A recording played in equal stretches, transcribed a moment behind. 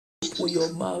Open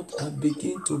your mouth and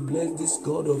begin to bless this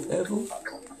God of heaven.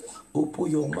 Open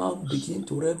your mouth, begin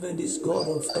to reverence this God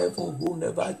of heaven who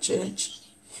never changed.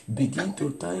 Begin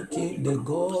to thank Him, the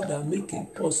God that make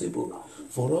it possible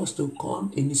for us to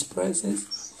come in His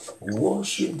presence.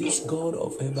 Worship this God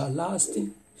of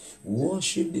everlasting.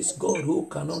 Worship this God who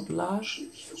cannot lie.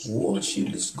 Worship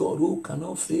this God who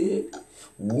cannot fail.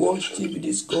 Worship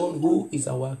this God who is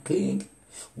our King.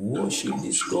 Worship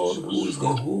this God who is the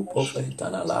hope of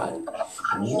eternal life.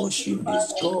 Worship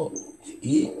this God.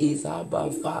 He is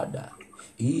our Father.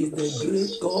 He is the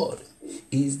great God.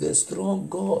 He is the strong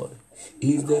God.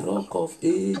 He is the rock of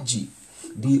ages,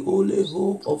 the only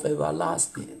hope of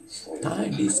everlasting.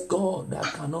 Thank this God that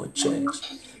cannot change.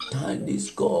 Thank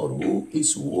this God who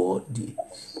is worthy.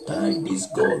 Thank this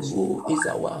God who is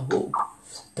our hope.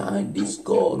 Thank this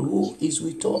God who is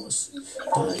with us.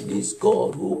 Thank this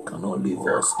God who cannot leave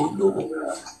us alone.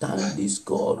 Thank this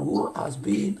God who has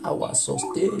been our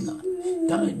sustainer.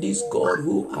 Thank this God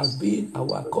who has been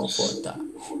our comforter.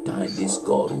 Thank this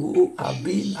God who has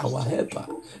been our helper.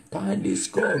 Thank this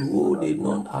God who did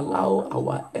not allow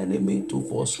our enemy to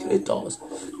frustrate us.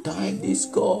 Thank this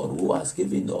God who has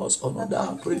given us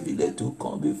another privilege to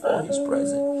come before His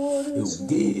presence.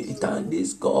 Thank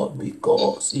this God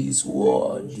because He is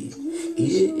worthy.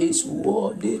 He is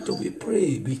worthy to be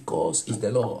praised because He is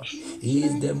the Lord. He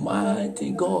is the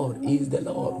mighty God. He is the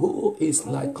Lord who is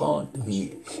like unto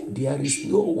Him. There is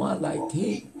no one like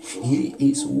Him. He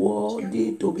is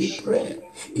worthy to be praised.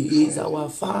 He is our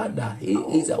Father. He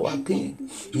is our King.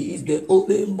 He is the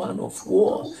only man of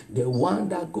war, the one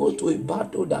that goes to a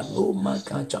battle that no man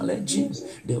can challenge him,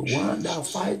 the one that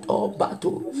fight all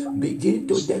battle. Begin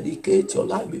to dedicate your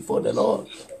life before the Lord.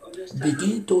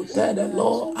 Begin to tell the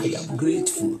Lord, I am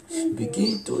grateful.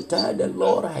 Begin to tell the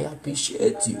Lord, I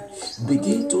appreciate you.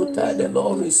 Begin to tell the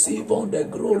Lord, receive all the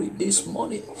glory this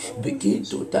morning. Begin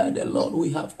to tell the Lord,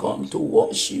 we have come to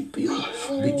worship you.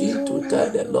 Begin to tell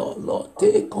the Lord, Lord,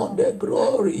 take on the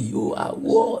glory. You are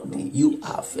worthy. You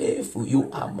are faithful. You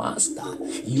are master.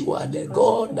 You are the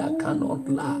God that cannot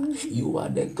lie. You are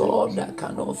the God that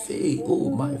cannot fail.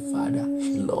 Oh, my Father.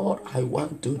 Lord, I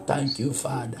want to thank you,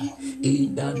 Father,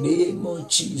 in the name of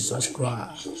Jesus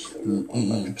Christ.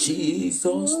 In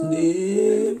Jesus'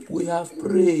 name we have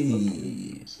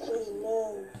prayed.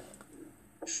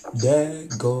 The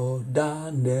God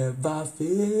that never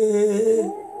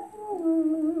fails,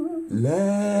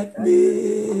 let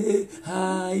me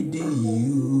hide in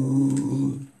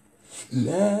you.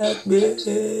 Let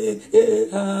me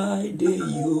hide in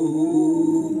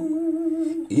you.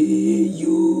 In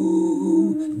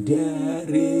you there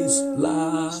is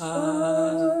life.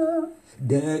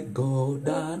 The God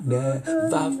that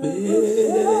never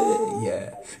fails,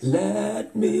 yeah.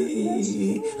 Let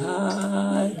me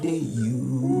hide in you.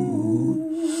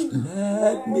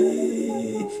 Let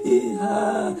me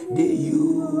hide in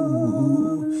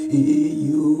you. In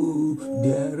you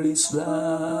there is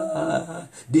life.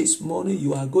 This morning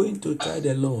you are going to tell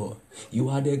the Lord, you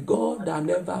are the God that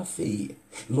never fails.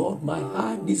 Lord, my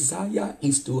heart desire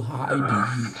is to hide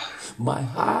in you. My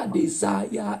heart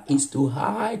desire is to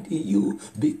hide in you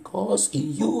because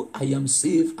in you I am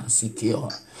safe and secure.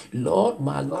 Lord,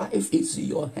 my life is in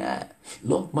your hand.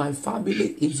 Lord, my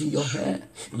family is in your hand.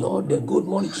 Lord, the Good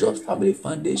Morning Church Family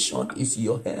Foundation is in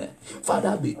your hand.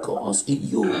 Father, because in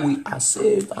you we are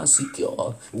safe and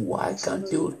secure. Why can't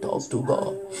you talk to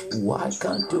God? Why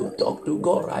can't you talk to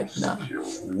God right now?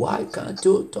 Why can't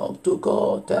you talk to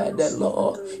God? Tell the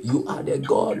Lord, you are the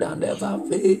God that never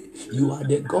fail. You are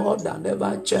the God that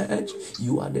never change.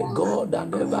 You are the God that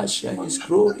never share His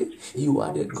glory. You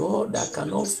are the God that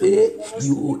cannot fail.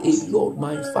 You alone,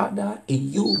 my Father.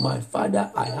 In you, my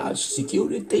Father, I have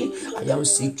security. I am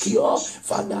secure.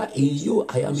 Father, in you,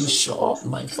 I am insured.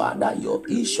 My Father, your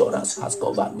insurance has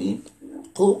covered me.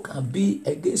 Who can be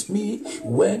against me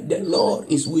when the Lord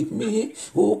is with me?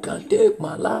 Who can take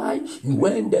my life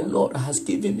when the Lord has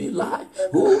given me life?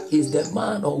 Who is the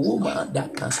man or woman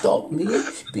that can stop me?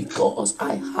 Because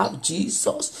I have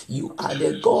Jesus. You are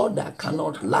the God that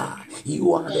cannot lie.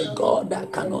 You are the God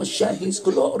that cannot share His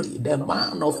glory, the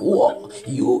man of war.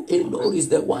 You alone is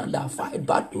the one that fight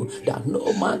battle that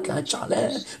no man can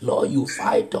challenge. Lord, you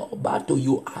fight all battle.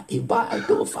 You are a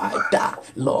battle fighter.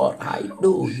 Lord, I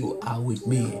know you are with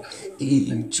me.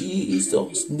 In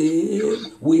Jesus'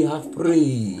 name we have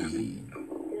prayed.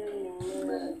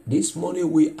 This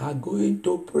morning we are going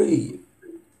to pray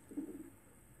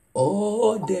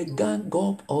all the gang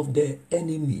up of the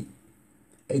enemy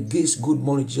against Good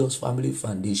Morning Jesus Family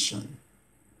Foundation.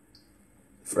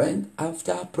 Friend,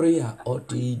 after prayer or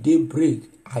till daybreak,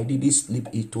 I didn't sleep.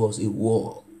 It was a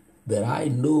war. But I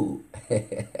know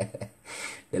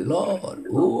The Lord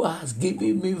who has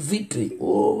given me victory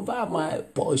over my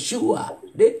pursuer,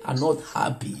 they are not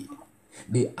happy.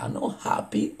 They are not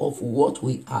happy of what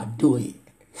we are doing.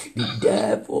 The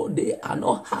devil, they are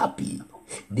not happy.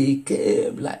 They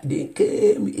came,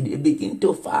 they begin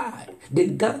to fight. They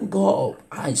gang up.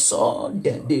 I saw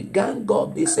them. They gang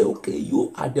up. They say, okay,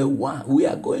 you are the one. We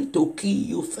are going to kill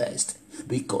you first.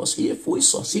 Because if we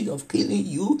succeed of killing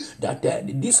you, that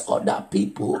these other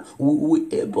people will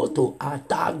be able to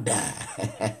attack them.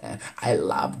 I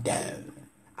love them.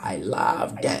 I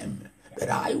love them. But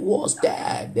I was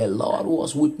there. The Lord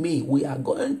was with me. We are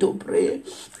going to pray.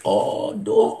 All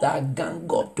those that gang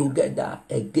up together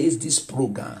against this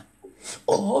program,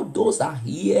 all those that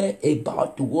hear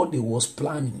about what they was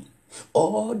planning,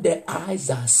 all the eyes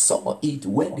that saw it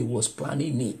when they was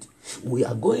planning it, we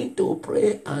are going to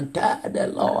pray and tell the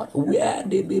Lord where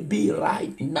they may be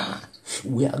right now.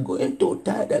 We are going to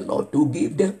tell the Lord to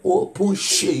give them open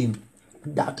shame,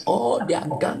 that all their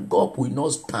gang up will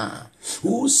not stand.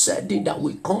 Who said it that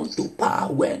will come to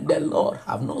power when the Lord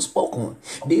have not spoken?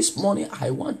 This morning I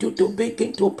want you to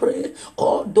begin to pray.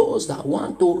 All those that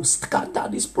want to scatter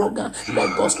this program,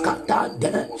 let God scatter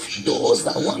them. Those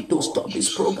that want to stop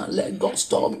this program, let God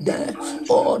stop them.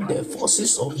 All the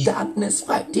forces of darkness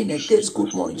fighting against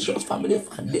Good Morning Jesus Family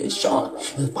Foundation,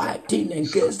 fighting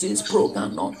against this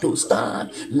program not to stand,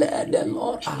 let the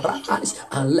Lord arise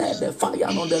and let the fire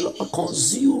of the Lord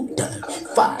consume them.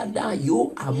 Father,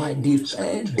 you are my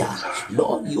defender.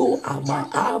 Lord, you are my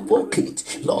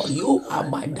advocate. Lord, you are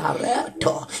my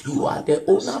director. You are the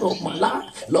owner of my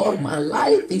life. Lord, my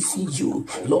life is in you.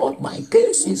 Lord, my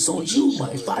case is on you,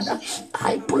 my Father.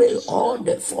 I pray all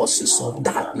the forces of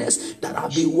darkness that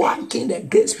have been working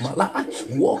against my life,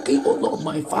 working, oh Lord,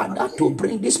 my Father, to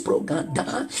bring this program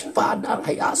down. Father,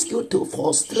 I ask you to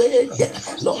frustrate them.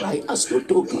 Lord, I ask you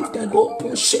to give them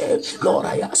open shame. Lord,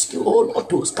 I ask you, oh Lord,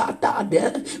 to scatter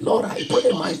them. Lord, I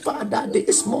pray, my Father,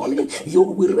 this morning you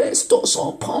will rest us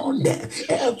upon them.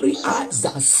 Every eyes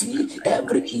that see,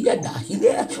 every ear that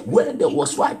hear, when they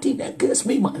was fighting against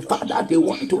me, my Father, they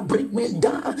want to bring me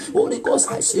down. Holy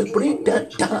Ghost, I say, bring them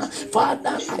down.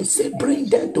 Father, I say, bring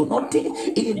them to nothing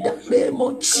in the name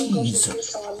of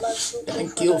Jesus.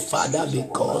 Thank you, Father,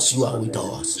 because you are with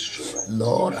us.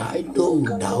 Lord, I know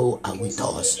thou art with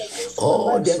us.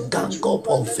 All the gang up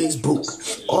on Facebook,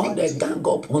 all the gang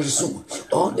up on Zoom,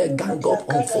 all the gang up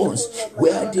on phones,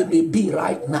 where they may be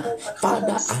right now.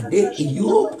 Father, are they in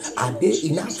Europe? Are they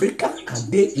in Africa? Are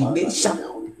they in Asia?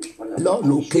 Lord,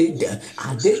 locate them.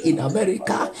 Are they in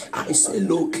America? I say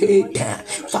locate them.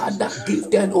 Father, give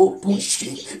them open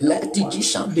shame. Let the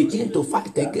Egyptian begin to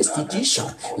fight against the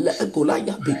Egyptian. Let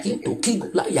Goliath begin to kill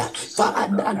Goliath.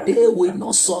 Father, they will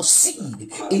not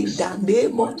succeed in the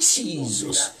name of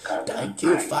Jesus. Thank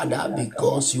you, Father,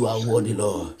 because you are worthy,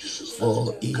 Lord.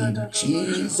 For in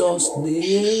Jesus'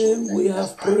 name we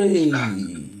have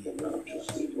prayed.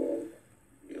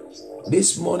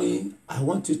 This morning, I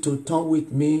want you to turn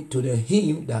with me to the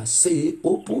hymn that say,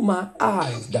 open my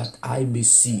eyes that I may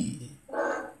see.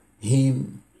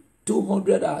 Hymn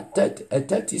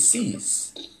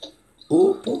 236.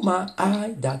 Open my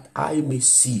eye that I may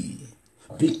see.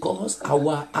 Because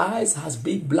our eyes has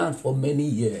been blind for many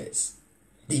years.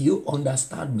 Do you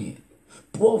understand me?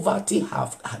 Poverty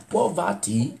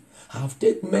have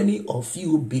taken many of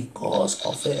you because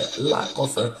of a lack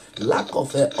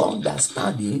of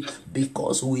understanding,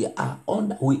 because we are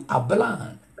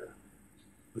blind.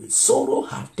 Sorrow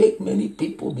have taken many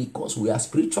people because we are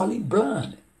spiritually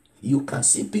blind. You can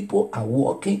see people are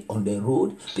walking on the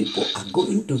road, people are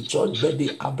going to church, but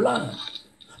they are blind.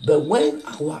 But when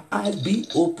our eyes be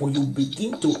open, you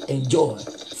begin to enjoy.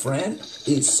 Friend,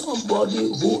 is somebody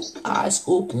who eyes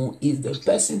open is the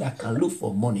person that can look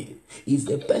for money, is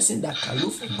the person that can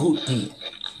look for good things.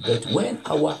 But when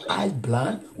our eyes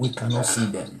blind, we cannot see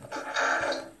them.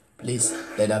 Please,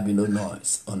 let there be no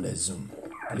noise on the Zoom.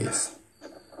 Please,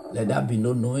 let there be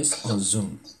no noise on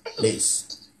Zoom.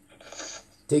 Please,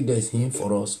 take this hymn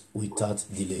for us without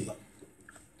delay.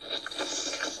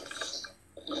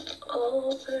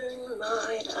 Open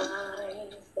my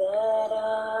eyes that I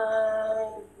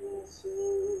may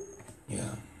see.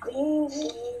 Yeah. Things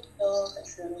of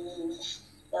truth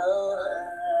thou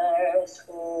hast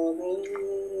for me.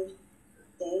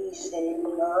 Place in my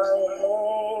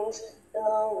hands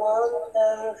the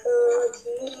wonderful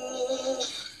key.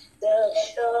 Thou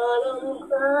shalt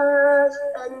unclasp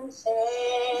and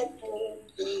set me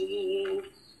free.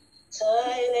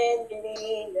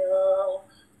 Silently now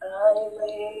I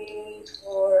wait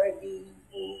for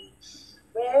thee,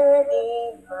 ready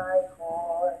my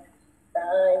heart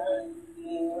thy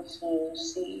will to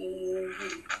see.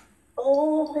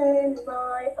 Oh,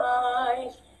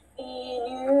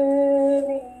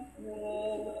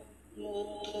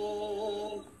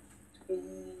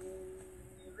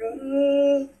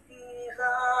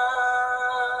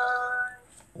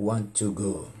 1, 2,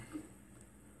 go.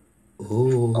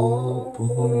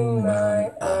 Open my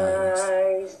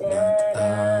eyes that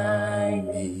I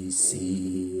may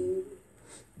see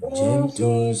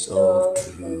gems of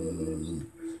truth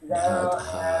that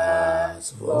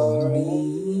has for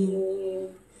me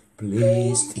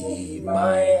placed in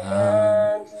my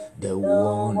hand the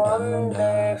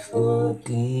wonderful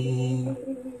King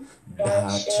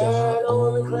that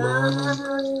shall unlock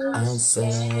and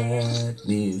set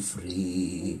me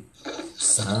free.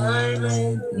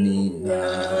 Silent me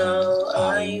now,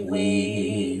 I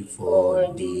wait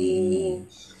for thee.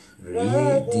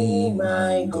 Ready,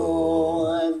 my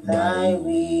God, thy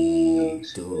will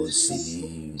to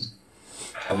see.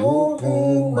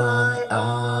 Open my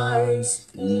eyes,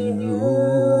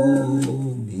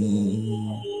 illume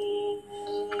me.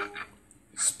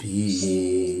 Spirit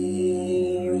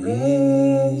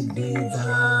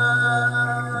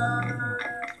divine,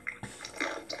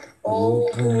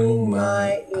 open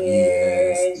my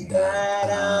ears that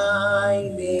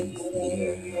I may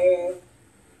hear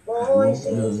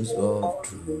voices of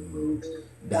truth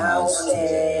thou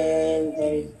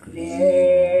standest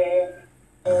clear.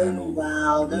 And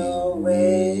while the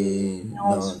rain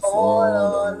not fall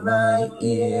on my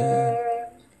ear,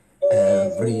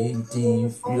 everything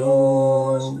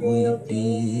flows with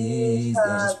this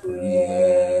as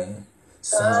prayer.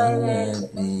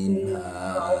 Silently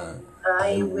now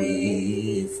I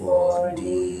wait for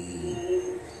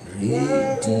thee.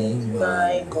 Redeem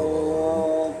my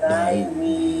God, thy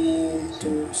will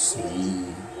to see.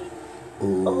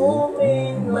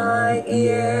 Open my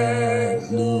ear,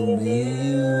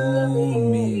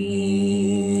 illume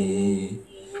me.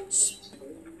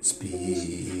 Spirit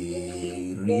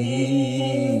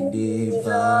divine,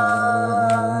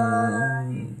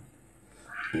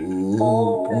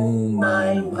 open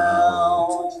my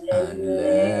mouth and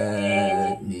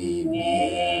let me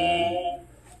bear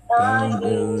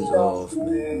thunders of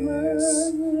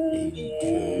mercy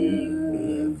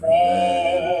in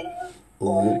everywhere.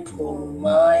 Open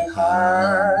my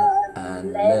heart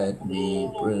and let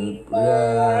me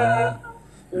prepare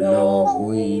love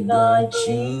with thy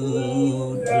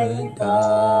children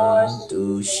down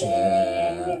to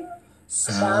share.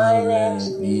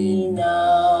 Silent me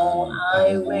now,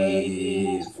 I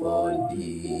wait for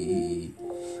thee.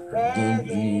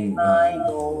 Redeem my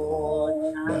God,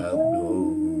 thou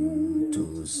glory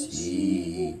to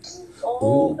see.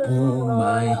 Open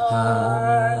my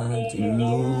heart,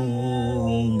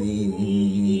 illume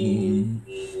me.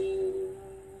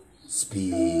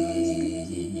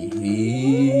 Spirit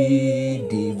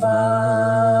divine,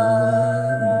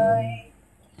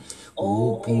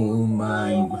 open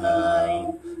my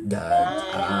mind that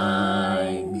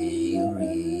I may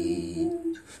read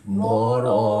more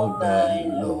of thy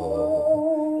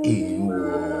law in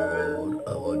word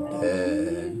or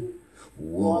deed.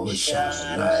 What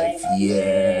shall I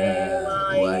fear?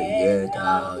 Why yet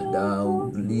art thou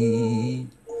bleed?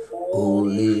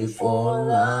 Only for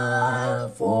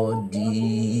life, for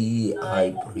thee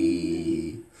I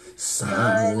pray.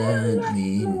 Silent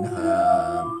me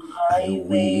now, I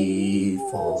wait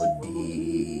for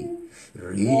thee.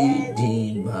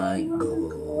 Redeem my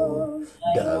God,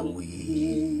 thou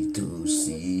will to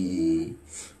see.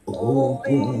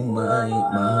 Open my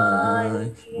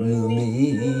mind, illume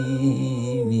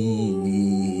me.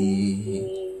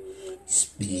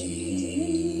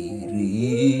 Spirit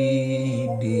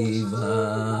divine,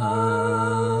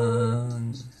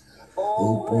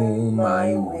 open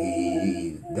my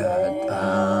way that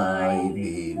I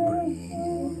may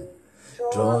breathe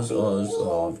treasures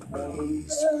of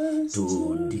grace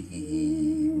to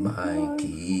thee, my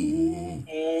King.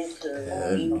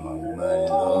 Help me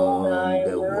along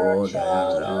the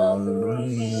water I'll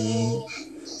read,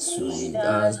 sweet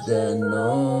as the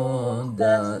note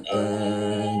that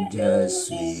angels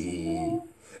sweet.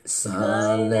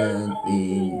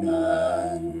 Silently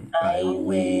none, I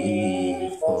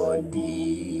wait for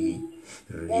thee.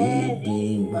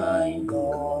 Ready, my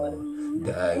God,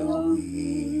 thy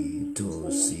will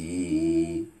to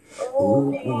see.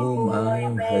 Open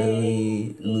my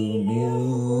way,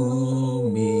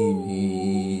 illume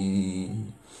me.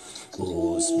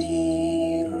 O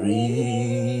Spirit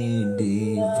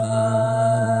divine.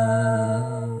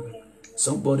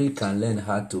 Somebody can learn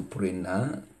how to pray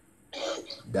now.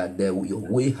 That your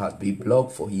way has been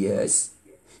blocked for years.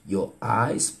 Your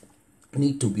eyes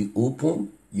need to be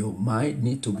open. Your mind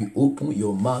need to be open.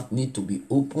 Your mouth need to be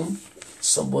open.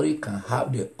 somebody can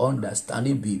have the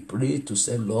understanding, be prayed to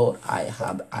say, Lord, I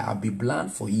have been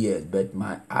blind for years, but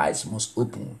my eyes must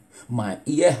open. My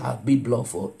ear have been blocked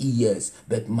for years,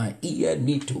 but my ear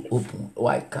need to open.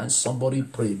 Why can't somebody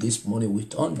pray this morning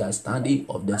with understanding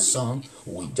of the song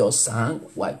we just sang?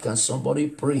 Why can't somebody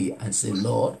pray and say,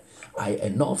 Lord,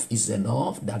 enough is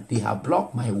enough that they have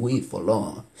blocked my way for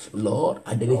long. Lord,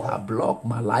 and they have blocked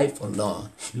my life for long.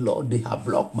 Lord, they have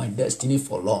blocked my destiny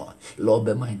for long. Lord,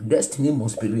 but my destiny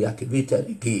must be reactivated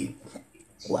again.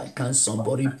 Why can't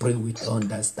somebody pray with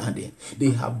understanding? They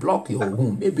have blocked your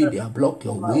womb. Maybe they have blocked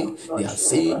your way. They have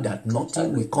said that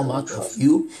nothing will come out of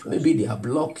you. Maybe they have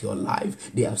blocked your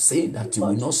life. They have said that you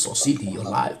will not succeed in your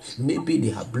life. Maybe they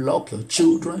have blocked your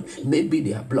children. Maybe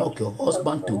they have blocked your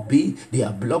husband to be. They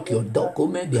have blocked your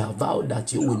document. They have vowed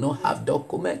that you will not have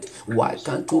document. Why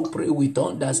can't you pray with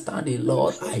understanding?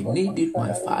 Lord, I need it,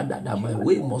 my Father, that my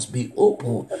way must be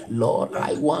open. Lord,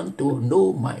 I want to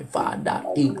know, my Father,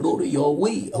 in glory your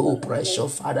way. Oh,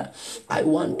 precious Father, I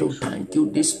want to thank you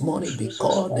this morning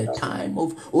because the time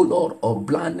of, oh Lord, of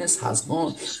blindness has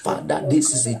gone. Father,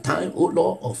 this is a time, oh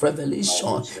Lord, of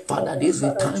revelation. Father, this is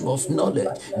a time of knowledge.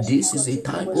 This is a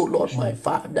time, oh Lord, my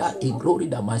Father, in glory,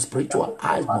 that my spiritual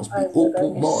eyes must be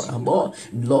open more and more.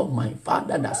 Lord, my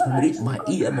Father, that spirit, my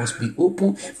ear must be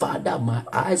open. Father, my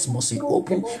eyes must be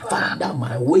open. Father,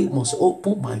 my way must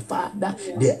open. My Father,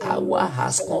 the hour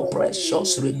has come,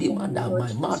 precious Redeemer, that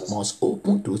my mouth must open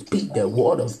to speak the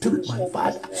word of truth, my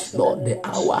Father. Lord, the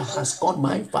hour has come,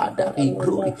 my Father, in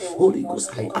glory. Holy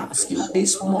Ghost, I ask you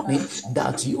this morning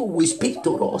that you will speak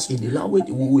to us in the language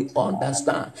we will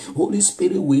understand. Holy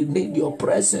Spirit, we need your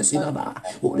presence in our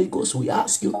life. Holy Ghost, we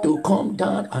ask you to come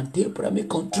down and take primary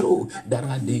control, that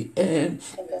at the end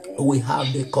we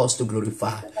have the cause to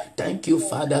glorify. Thank you,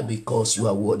 Father, because you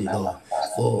are worthy, Lord.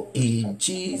 For in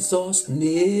Jesus'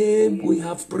 name we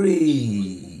have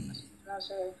prayed.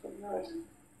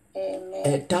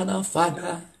 Eternal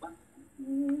Father,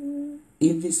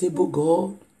 invisible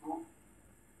God,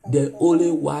 the only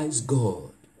wise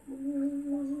God.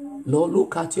 Lord,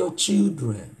 look at your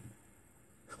children.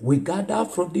 We gather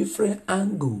from different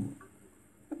angles.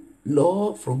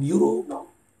 Lord, from Europe.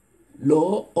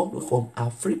 Lord, from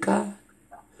Africa.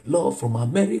 Lord, from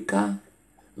America.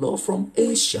 Lord, from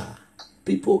Asia.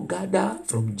 People gather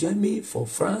from Germany, for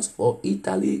France, for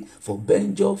Italy, for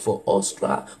Belgium, for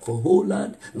Austria, for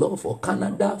Holland, Lord, for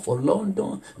Canada, for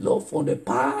London, Lord, for the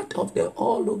part of the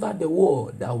all over the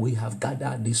world that we have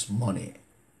gathered this morning.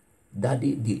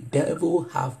 Daddy, the devil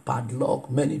have padlocked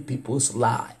many people's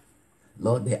life.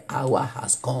 Lord, the hour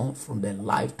has come from the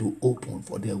life to open,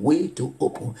 for the way to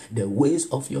open the ways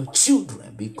of your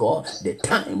children, because the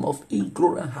time of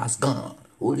ignorance has gone.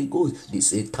 Holy Ghost,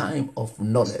 this is a time of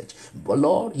knowledge. But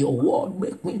Lord, your word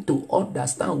make me to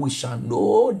understand. We shall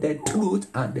know the truth,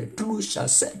 and the truth shall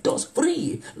set us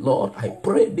free. Lord, I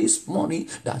pray this morning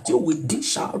that you will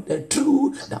dish out the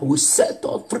truth that will set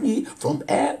us free from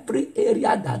every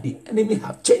area that the enemy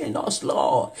have chained us,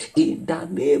 Lord. In the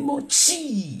name of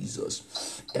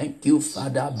Jesus. Thank you,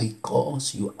 Father,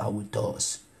 because you are with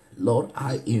us. Lord,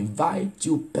 I invite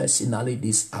you personally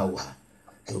this hour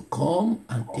to come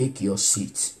and take your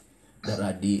seat, that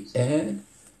at the end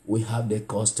we have the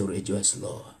cause to rejoice,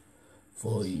 Lord.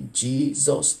 For in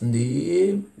Jesus'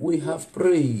 name we have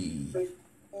prayed.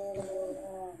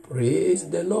 Praise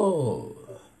the Lord.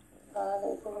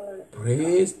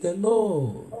 Praise the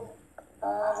Lord.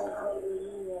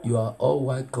 You are all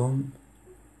welcome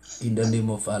in the name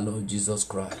of our Lord Jesus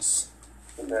Christ.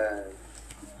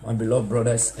 My beloved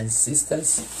brothers and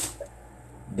sisters,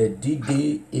 the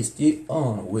D-Day is still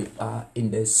on. We are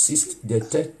in the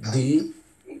third day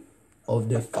of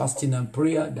the fasting and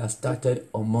prayer that started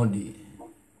on Monday.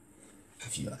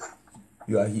 If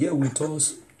you are here with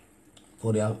us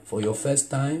for your first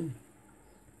time,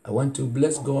 I want to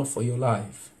bless God for your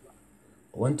life.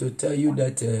 I want to tell you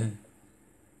that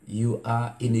you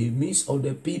are in the midst of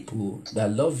the people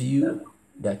that love you,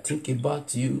 that think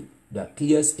about you, that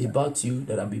cares about you,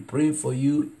 that will be praying for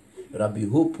you, that I'll be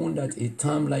hoping that a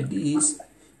time like this,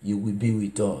 you will be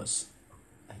with us.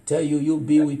 I tell you, you'll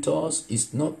be with us.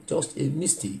 It's not just a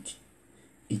mistake.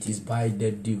 It is by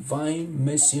the divine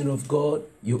mercy of God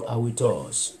you are with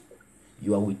us.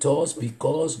 You are with us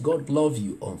because God loves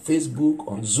you. On Facebook,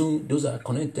 on Zoom, those that are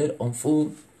connected on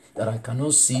phone that I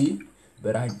cannot see,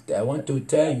 but I want to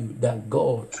tell you that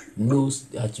God knows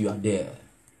that you are there.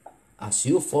 As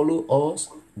you follow us,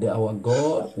 our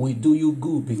God will do you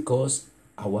good, because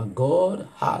our God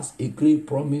has a great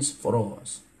promise for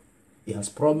us. He has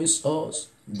promised us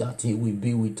that he will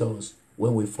be with us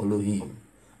when we follow him.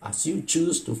 As you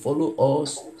choose to follow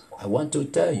us, I want to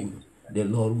tell you the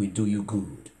Lord will do you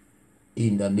good.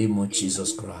 In the name of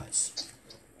Jesus Christ.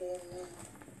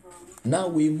 Now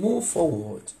we move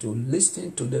forward to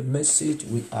listen to the message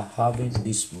we are having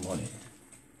this morning.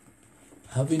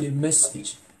 Having a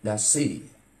message that say,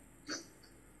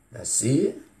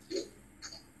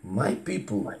 my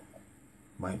people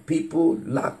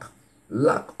lack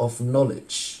of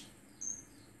knowledge.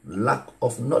 Lack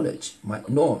of knowledge.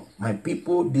 My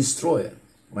people destroy.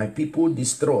 My people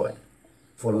destroy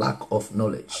for lack of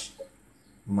knowledge.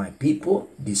 My people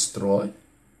destroy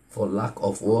for lack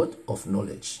of what? Of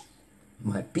knowledge.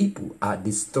 My people are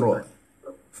destroyed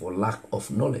for lack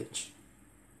of knowledge.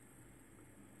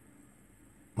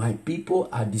 My people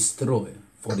are destroyed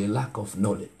for the lack of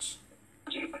knowledge.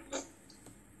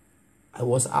 I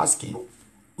was asking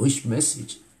which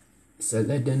message. He said,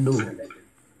 let them know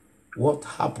what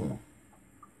happened,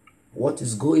 what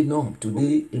is going on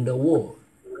today in the world,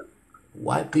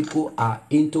 why people are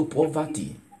into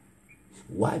poverty,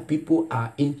 why people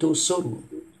are into sorrow,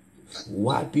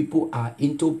 why people are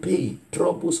into pain,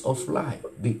 troubles of life,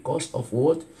 because of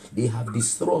what they have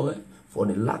destroyed for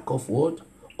the lack of what?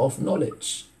 Of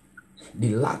knowledge,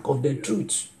 the lack of the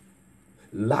truth,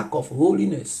 lack of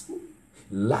holiness,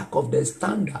 lack of the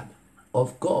standard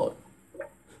of God,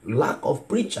 lack of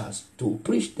preachers to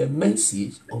preach the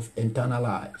message of eternal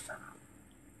life.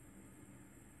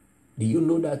 Do you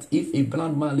know that if a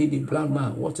blind man lead a blind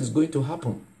man, what is going to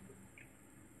happen?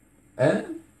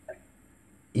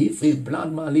 If a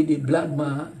blind man lead a blind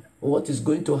man, what is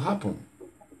going to happen?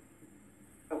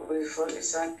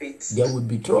 There will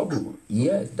be trouble.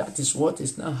 Yes, that is what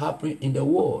is now happening in the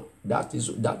world. That is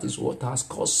what has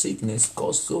caused sickness,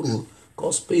 caused sorrow,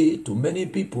 caused pain to many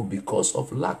people because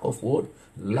of lack of what?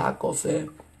 Lack of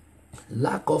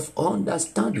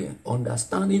understanding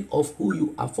of who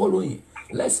you are following.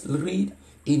 Let's read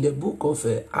in the book of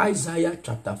Isaiah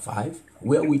chapter 5,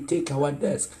 where we take our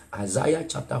desk. Isaiah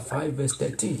chapter 5 verse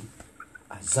 13.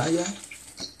 Isaiah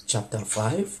chapter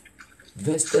 5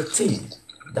 verse 13.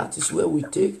 That is where we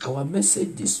take our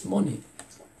message this morning.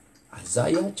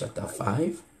 Isaiah chapter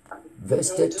 5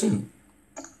 verse 13.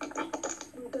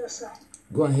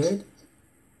 Go ahead.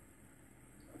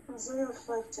 Isaiah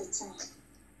 5:13.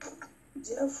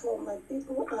 Therefore my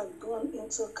people are gone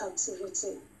into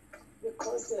captivity,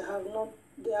 because they have no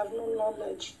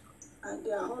knowledge, and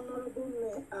their honorable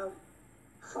men are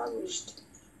famished,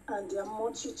 and their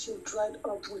multitude dried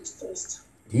up with thirst.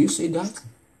 Do you see that?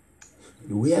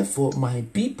 Wherefore my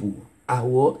people are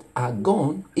what? Are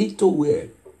gone into where?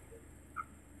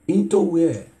 Into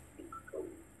where?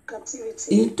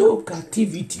 Captivity. Into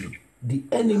captivity. The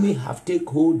enemy have take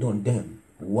hold on them.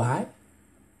 Why?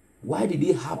 Why did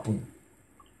it happen?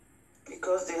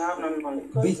 Because they have no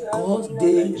knowledge. Because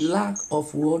they lack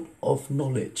of what? Of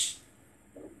knowledge.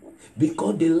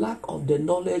 Because they lack of the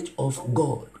knowledge of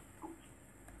God.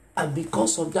 And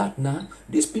because of that now,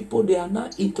 these people, they are now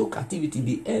into captivity.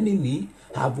 The enemy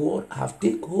have what? Have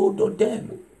take hold of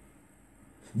them.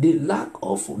 The lack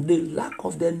of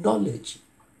the knowledge,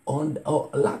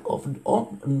 lack of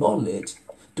knowledge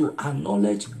to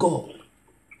acknowledge God,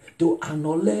 to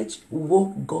acknowledge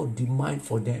what God demands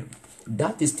for them.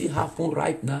 That is still happening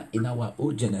right now in our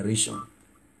old generation.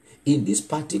 In this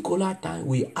particular time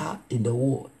we are in the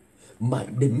world,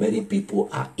 the many people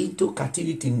are into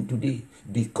captivity today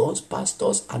because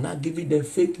pastors are not giving them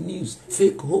fake news,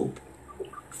 fake hope.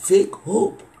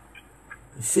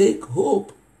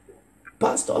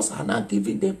 Pastors are not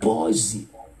giving them poison.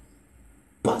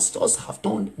 Pastors have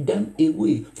turned them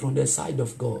away from the side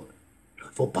of God.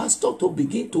 For pastors to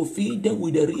begin to feed them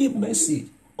with the real message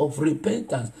of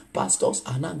repentance, pastors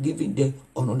are not giving them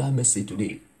another message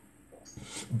today.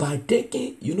 By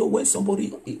taking, when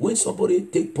somebody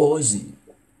take poison,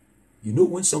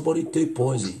 when somebody take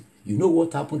poison,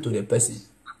 what happened to the person?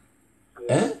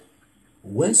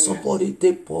 When somebody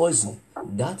take poison,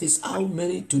 that is how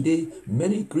many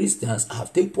Christians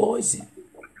have take poison.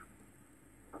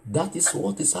 That is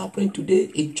what is happening today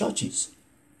in churches.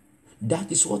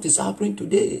 That is what is happening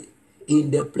today in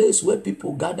the place where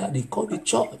people gather, they call it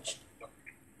church.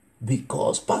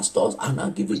 Because pastors are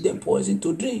not giving them poison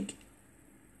to drink.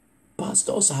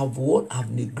 Pastors have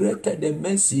neglected the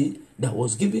message that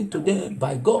was given to them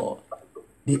by God.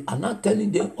 They are not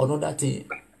telling them another thing.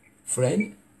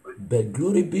 Friend, but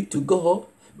glory be to God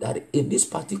that in this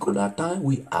particular time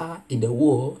we are in the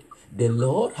world, the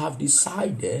Lord have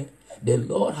decided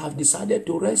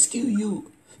to rescue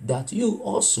you, that you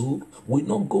also will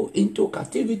not go into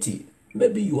captivity.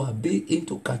 Maybe you have been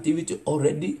into captivity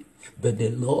already, but the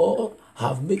Lord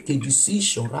have made a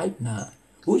decision right now.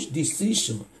 Which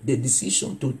decision? The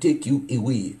decision to take you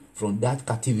away from that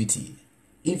captivity.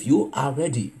 If you are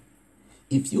ready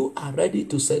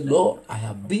to say, Lord, I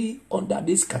have been under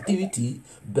this captivity,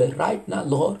 but right now,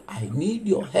 Lord, I need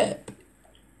your help.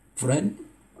 Friend,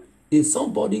 if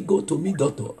somebody go to me,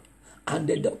 doctor, and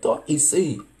the doctor is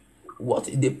saying, what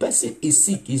the person is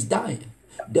sick, is dying.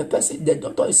 The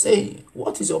doctor is saying,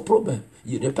 what is your problem?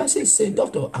 The person is saying,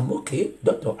 doctor, I'm okay,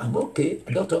 doctor, I'm okay,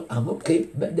 doctor, I'm okay,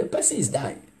 but the person is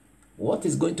dying. What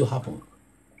is going to happen?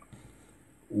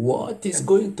 What is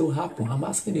going to happen? I'm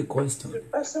asking a question. The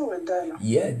person will die.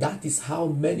 Yeah, that is how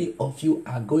many of you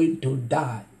are going to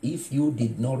die if you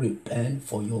did not repent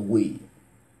for your way.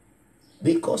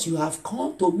 Because you have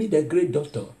come to me, the great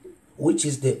doctor, which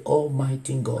is the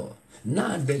Almighty God.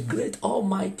 Now the great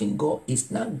Almighty God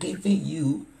is not giving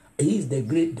you, He is the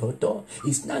great doctor,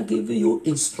 He's not giving you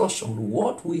instruction.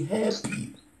 What will help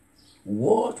you?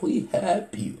 What will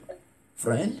help you?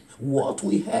 Friend, what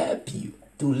will help you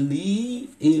to live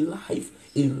a life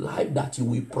that you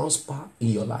will prosper in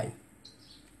your life?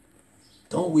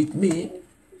 Turn with me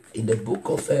in the book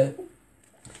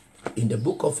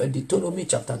of Deuteronomy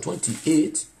chapter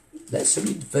 28. Let's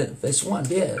read verse 1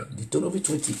 there. Deuteronomy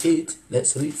 28.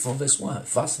 Let's read from verse 1.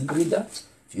 Fast reader,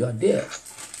 if you are there,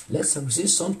 let's see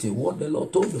something what the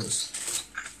Lord told us.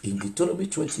 In Deuteronomy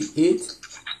 28,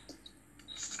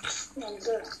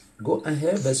 go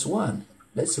ahead, verse 1.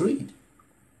 Let's read.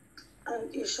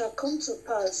 And it shall come to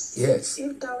pass, Yes,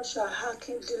 if thou shalt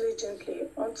hearken diligently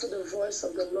unto the voice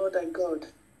of the Lord thy God,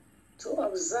 to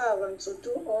observe and to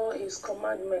do all his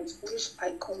commandments which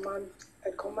I command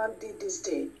thee this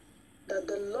day, that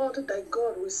the Lord thy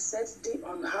God will set thee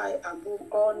on high above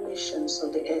all nations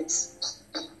of the earth.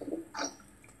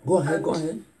 go ahead.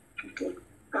 Okay.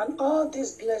 And all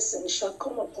these blessings shall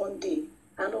come upon thee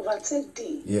and overtake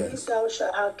thee, Yes, if thou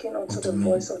shalt hearken unto the me.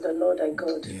 voice of the Lord thy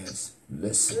God. Yes,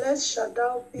 blessed Blessed shalt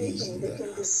thou be in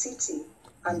the city,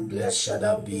 and blessed shalt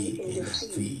thou be in the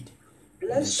field.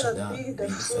 Blessed shall be the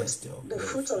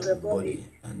fruit of the body,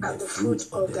 and the fruit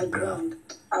of the ground,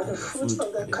 and the fruit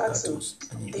of the cattle,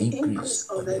 the increase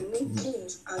of the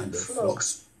meat and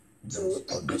flocks of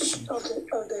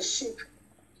the sheep.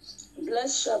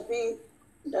 Blessed shall be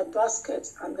the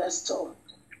basket and the store.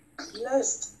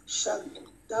 Blessed shalt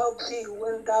thou be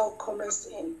when thou comest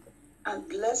in, and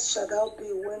blessed shalt thou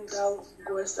be when thou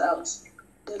goest out.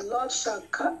 The Lord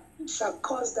shall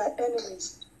cause thy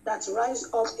enemies that rise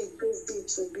up against thee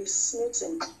to be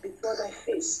smitten before thy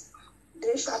face.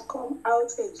 They shall come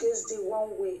out against thee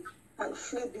one way, and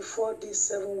flee before thee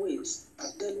 7 ways.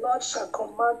 The Lord shall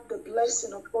command the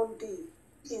blessing upon thee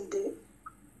in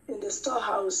the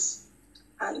storehouse,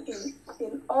 and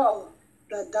in all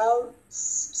that thou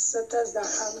settest thy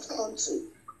hand unto,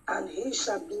 and he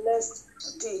shall bless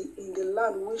thee in the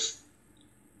land which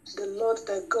the Lord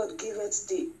thy God giveth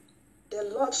thee. The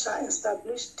Lord shall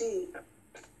establish thee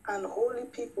an holy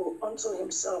people unto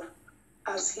himself,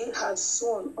 as he had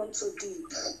sworn unto thee,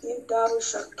 if thou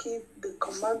shalt keep the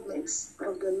commandments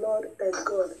of the Lord thy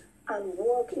God, and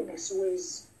walk in his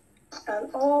ways. And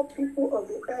all people of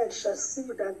the earth shall see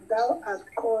that thou art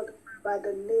called by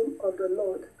the name of the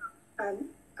Lord, and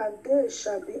they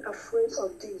shall be afraid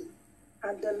of thee.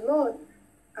 And the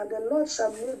Lord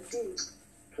shall make thee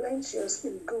plenteous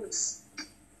in goods,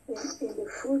 in the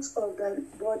fruit of thy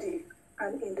body,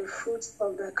 and in the fruit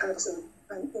of the cattle,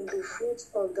 and in the fruit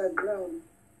of the ground,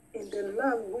 in the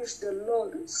land which the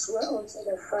Lord sware unto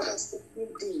thy fathers to give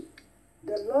thee.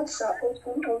 The Lord shall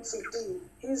open unto thee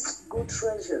his good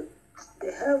treasure,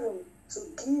 the heaven, to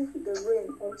give the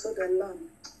rain unto the land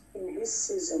in his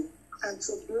season, and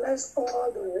to bless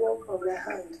all the work of thy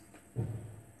hand.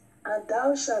 And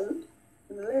thou shalt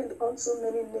lend unto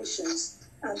many nations,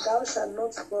 and thou shalt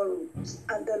not borrow.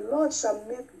 And the Lord shall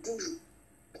make thee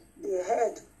the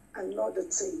head and not the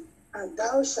tail, and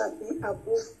thou shalt be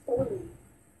above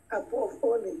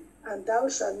only, and thou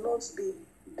shalt not be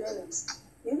beneath.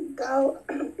 If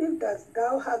that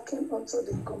thou hearken unto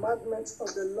the commandments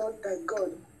of the Lord thy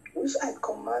God, which I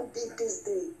command thee this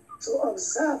day, to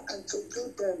observe and to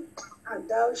do them, and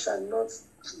thou shalt not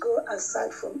go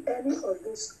aside from any of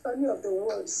the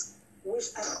words which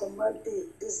I command thee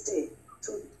this day,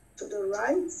 to the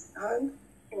right hand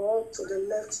or to the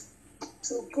left,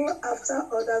 to go after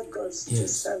other gods to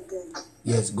serve them.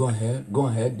 Yes, go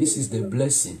ahead. This is the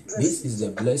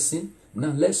blessing.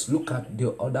 Now let's look at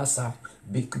the other side.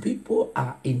 People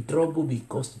are in trouble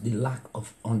because the lack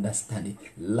of understanding,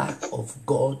 lack of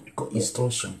God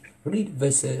instruction. Read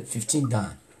verse 15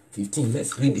 down. 15,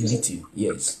 let's read a little.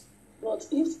 Yes. But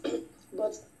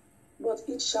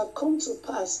it shall come to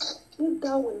pass, if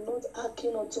thou wilt not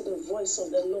hearken unto the voice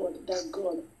of the Lord thy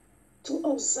God, to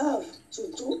observe,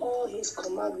 to do all his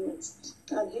commandments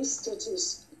and his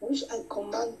statutes, which I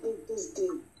command thee this day,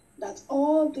 that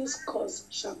all this curse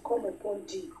shall come upon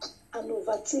thee and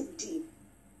overtake thee.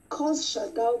 Cursed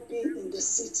shalt thou be in the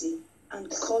city, and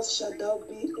cursed shalt thou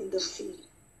be in the field.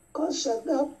 Cursed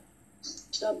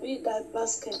shall be thy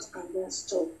basket and thy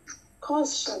store.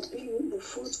 Cursed shall be the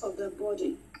fruit of thy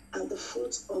body, and the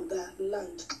fruit of thy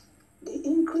land, the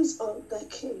increase of thy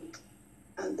king,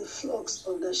 and the flocks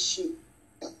of thy sheep.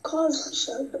 Cursed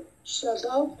shall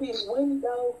thou be when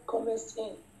thou comest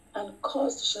in, and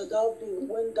cursed shall thou be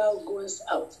when thou goest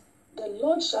out. The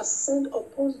Lord shall send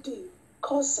upon thee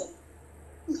cursing,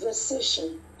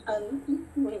 vexation, and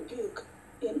rebuke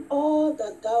in all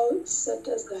that thou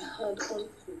settest thy hand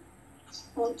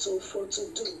unto for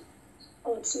to do,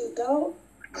 until thou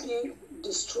be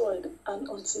destroyed, and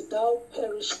until thou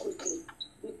perish quickly,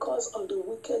 because of the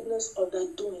wickedness of thy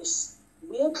doings,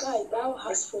 whereby thou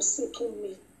hast forsaken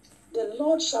me. The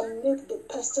Lord shall make the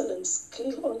pestilence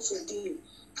cleave unto thee,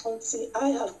 until I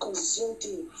have consumed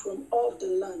thee from off the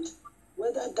land,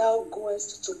 whether thou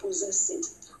goest to possess it.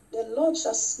 The Lord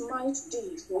shall smite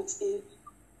thee with a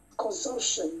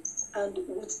consumption, and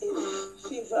with a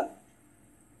fever,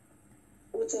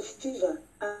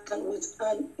 and with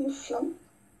an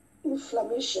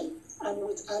inflammation, and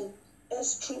with an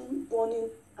extreme burning,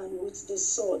 and with the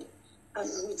sword, and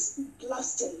with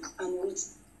blasting, and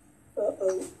with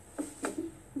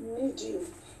mildew,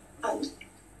 and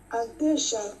they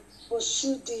shall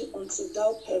pursue thee until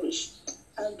thou perish,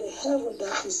 and thy heaven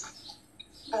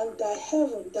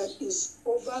that is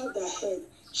over thy head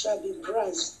shall be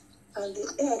brass, and the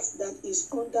earth that is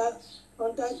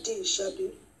under thee shall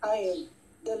be iron.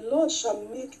 The Lord shall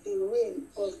make the rain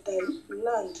of thy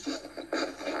land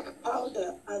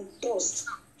powder and dust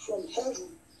from heaven,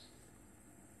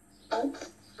 and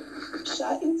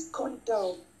shall it come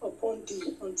down upon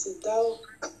thee until thou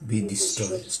be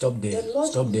destroyed. Stop there.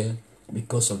 Stop there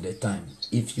because of the time.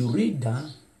 If you read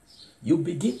that, you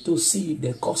begin to see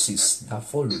the causes that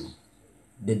follow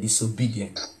the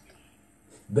disobedient.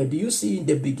 But do you see in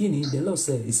the beginning, the Lord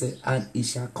said, He said, and it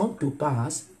shall come to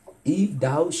pass, if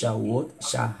thou shalt what?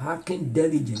 Shall hearken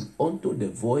diligent unto the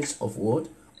voice of what?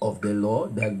 Of the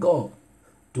Lord thy God,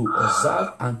 to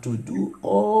observe and to do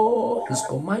all his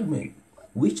commandments,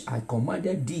 which I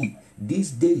commanded thee this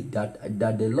day, that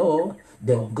the Lord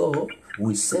thy God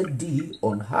will set thee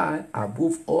on high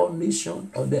above all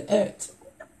nations of the earth.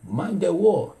 Mind the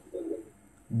word.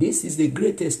 This is the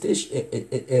greatest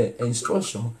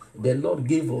instruction the Lord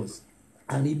gave us.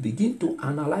 And He began to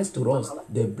analyze to us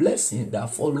the blessing that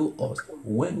follow us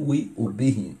when we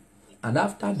obey Him. And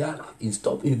after that, He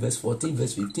stopped in verse 14,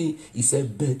 verse 15. He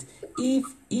said, but if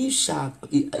it shall,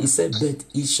 He said, but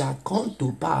it shall come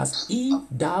to pass, if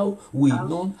thou wilt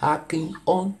not hearken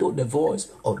unto the voice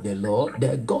of the Lord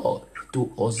thy God,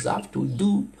 to observe to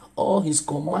do all His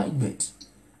commandments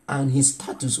and His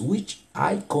statutes, which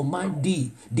I command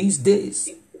thee these days.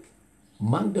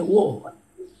 Mark the word.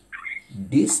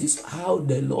 This is how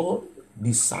the Lord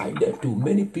decided to.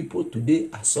 Many people today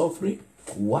are suffering.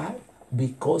 Why?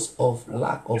 Because of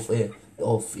lack of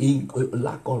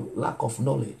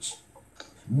knowledge.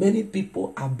 Many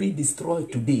people are being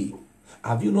destroyed today.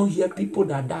 Have you not heard people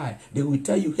that die? They will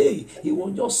tell you, hey, he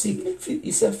was just sick.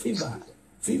 He said fever.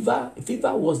 Fever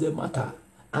was the matter.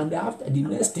 And after the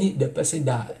next thing, the person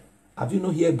died. Have you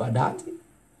not heard about that?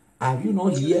 Have you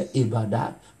not heard about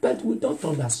that? But we don't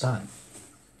understand.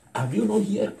 Have you not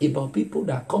heard about people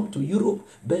that come to Europe,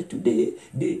 but today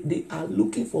they are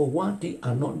looking for one thing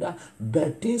another,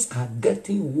 but things are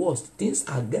getting worse. Things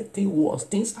are getting worse.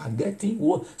 Things are getting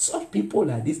worse. Such people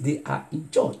like this, they are in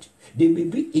church. They may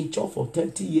be in church for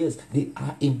 30 years. They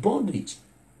are in bondage.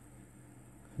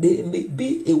 They may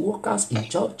be a workers in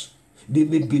church. They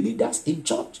may be leaders in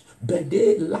church, but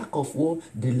they lack of what?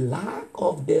 The lack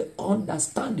of the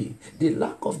understanding, the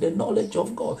lack of the knowledge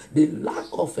of God, the lack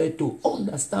of it to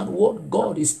understand what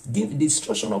God is giving, the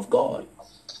instruction of God,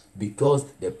 because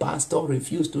the pastor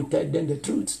refused to tell them the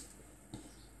truth.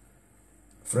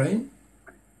 Friend,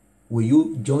 will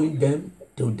you join them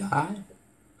to die?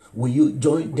 Will you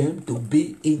join them to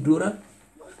be ignorant?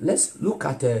 Let's look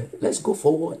at let's go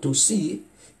forward to see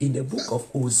in the book of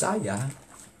Hosea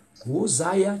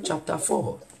chapter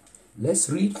 4. Let's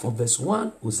read from verse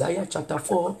 1, Hosea chapter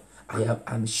 4.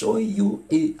 I'm showing you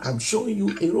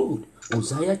a road.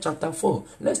 Hosea chapter 4.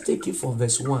 Let's take it from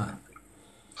verse 1.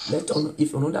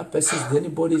 If another person,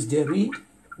 anybody is there, read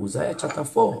Hosea chapter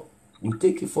 4. We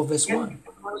take it from verse 1.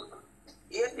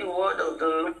 Hear the word of the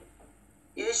Lord,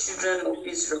 ye children of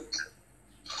Israel.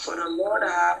 For the Lord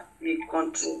hath a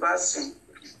controversy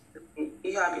with the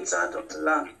inhabitants of the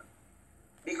land.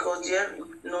 because there is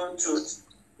no truth,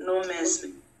 no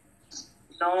mercy,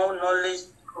 no knowledge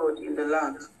of God in the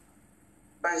land.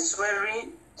 By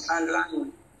swearing and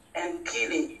lying, and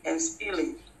killing and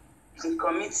stealing, and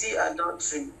committing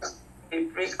adultery, they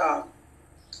break out,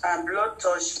 and blood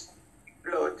touch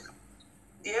blood.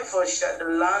 Therefore shall the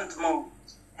land mourn,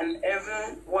 and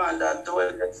every one that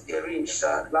dwelleth therein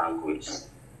shall languish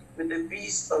with the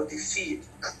beasts of the field,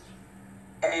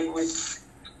 and with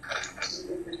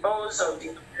the fowls of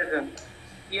the heaven.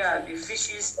 Yeah, the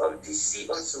fishes of the sea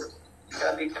also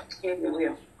shall be taken away.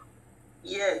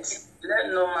 Yet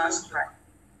let no man strike,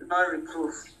 nor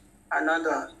reprove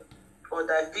another, for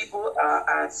thy people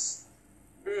are as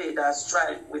they that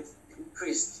strive with the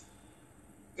priest.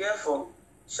 Therefore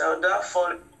shalt thou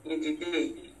fall in the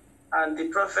day, and the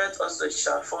prophet also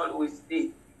shall fall with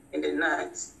thee in the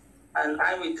night, and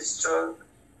I will destroy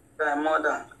thy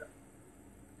mother.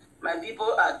 My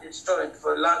people are destroyed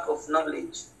for lack of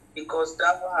knowledge, because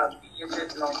thou hast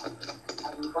hated not,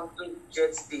 and will also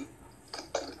reject thee.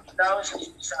 Thou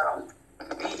shalt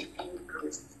be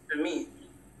increased to me,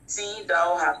 seeing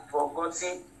thou hast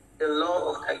forgotten the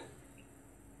law of thy.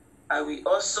 I will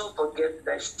also forget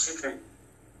thy children.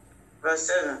 Verse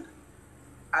 7.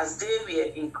 As they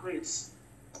were increased,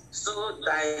 so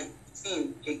thy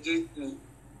sin against me.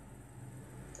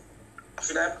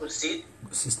 Should I proceed?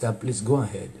 Sister, please go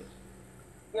ahead.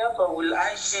 Therefore will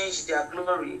I change their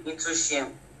glory into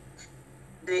shame.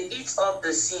 They eat up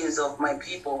the sins of my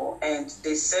people, and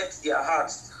they set their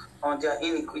hearts on their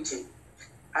iniquity.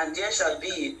 And there shall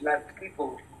be like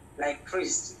people, like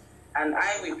priests, and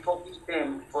I will punish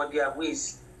them for their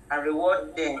ways, and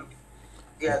reward them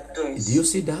their doings. Do you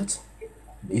see that?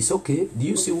 It's okay. Do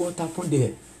you see what happened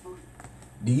there?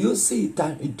 Do you see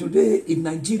that today in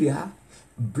Nigeria,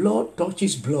 blood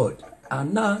touches blood,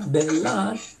 and now the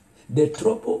land, the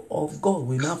trouble of God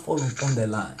will now fall upon the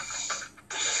land,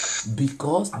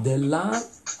 because the land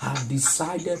have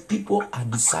decided, people have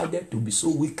decided to be so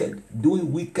wicked,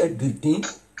 doing wicked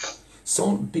things.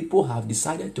 Some people have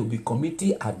decided to be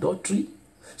committing adultery.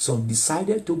 Some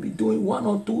decided to be doing one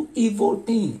or two evil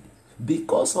things.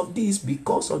 Because of this,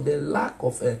 because of the lack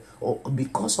of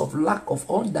because of lack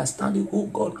of understanding who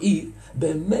God is,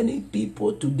 but many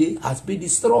people today has been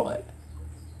destroyed.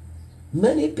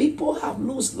 Many people have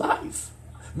lost life.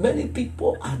 Many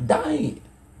people are dying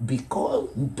because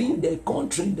being the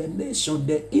country, the nation,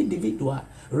 the individual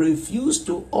refuse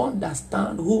to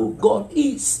understand who God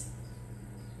is.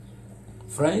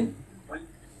 Friend,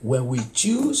 when we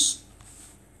choose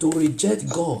to reject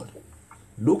God,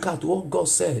 look at what God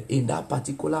said in that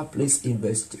particular place in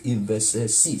verse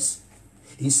 6.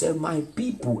 He said, my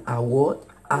people are what?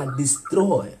 Are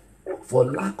destroyed for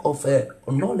lack of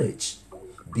knowledge,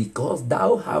 because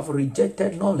thou have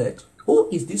rejected knowledge. Who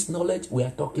is this knowledge we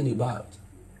are talking about?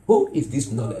 Who is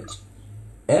this knowledge?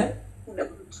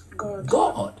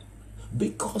 God.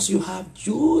 Because you have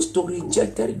chosen to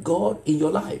reject God in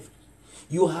your life.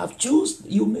 You have chosen,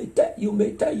 you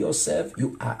may tell yourself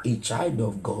you are a child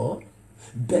of God,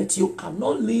 but you are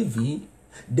not living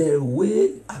the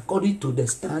way according to the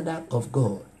standard of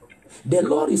God. The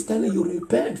Lord is telling you,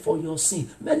 repent for your sin.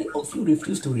 Many of you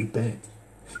refuse to repent.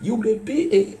 You may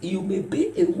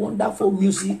be a wonderful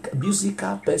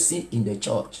musical person in the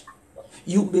church.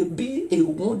 You may be a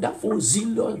wonderful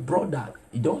zealous brother.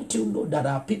 Don't you know that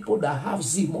there are people that have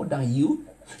zeal more than you?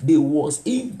 They was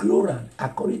ignorant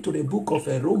according to the book of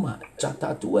Romans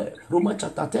chapter 12, Romans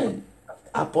chapter 10.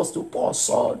 Apostle Paul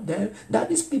saw them that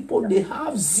these people, they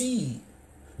have zeal,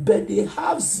 but they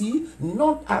have zeal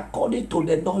not according to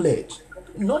the knowledge,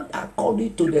 not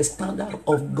according to the standard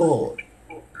of God.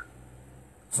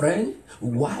 Friend,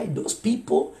 why those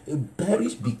people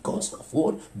perish? Because of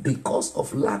what? Because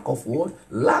of lack of what?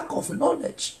 Lack of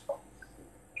knowledge.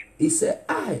 He said,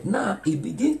 he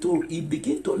begin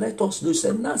to let us know. He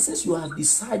said, now since you have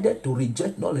decided to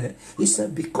reject knowledge, he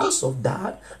said, because of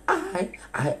that,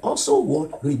 I also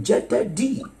what? Rejected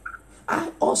thee.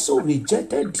 I also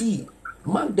rejected thee.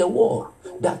 Mark the word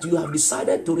that you have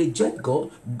decided to reject God.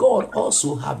 God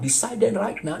also have decided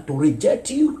right now to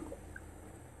reject you.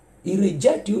 He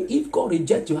reject you. If God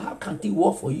reject you, how can he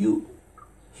work for you?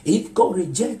 If God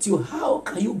rejects you, how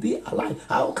can you be alive?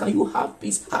 How can you have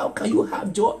peace? How can you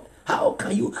have joy? How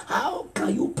can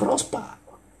you prosper?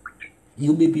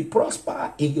 You may be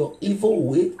prosper in your evil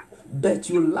way, but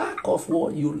you lack of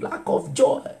what? You lack of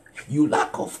joy. You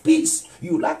lack of peace.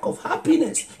 You lack of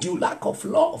happiness. You lack of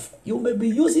love. You may be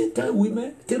using 3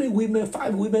 women,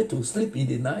 5 women to sleep in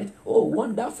the night. Oh,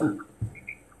 wonderful.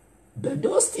 But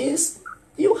those things,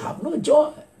 you have no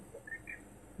joy.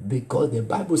 Because the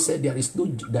Bible said there is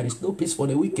no peace for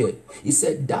the wicked. It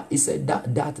said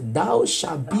that thou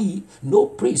shalt be no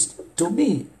priest to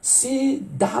me. See,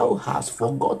 thou hast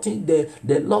forgotten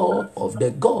the law of the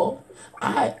God.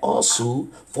 I also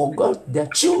forgot the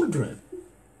children.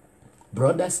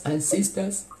 Brothers and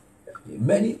sisters,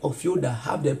 many of you that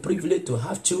have the privilege to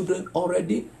have children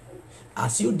already,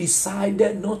 as you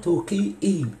decided not to key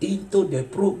in into the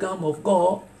program of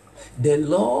God, the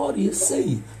Lord is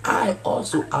saying, I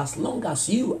also, as long as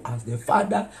you, as the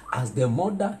father, as the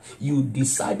mother, you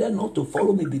decided not to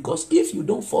follow me, because if you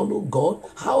don't follow God,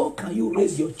 how can you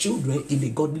raise your children in a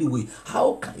godly way?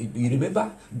 How can you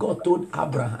remember God told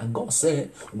Abraham, God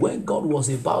said, when God was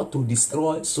about to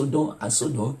destroy Sodom and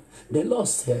Sodom, the Lord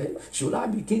said, should I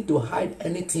begin to hide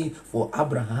anything for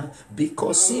Abraham?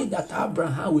 Because see that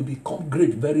Abraham will become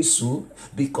great very soon.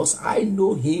 Because I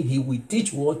know him, he will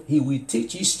teach what? He will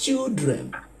teach his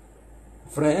children.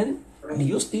 Friend,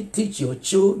 you still teach your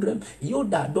children. You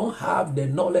that don't have the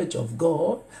knowledge of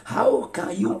God, how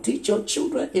can you teach your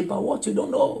children about what you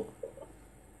don't know?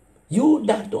 You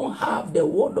that don't have the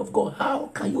word of God, how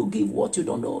can you give what you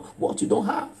don't know, what you don't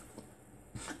have?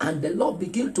 And the Lord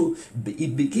begin to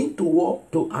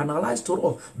walk, to analyze to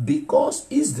us, because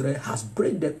Israel has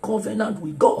break the covenant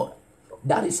with God.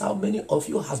 That is how many of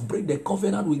you has break the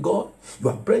covenant with God. You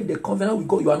have break the covenant with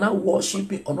God. You are now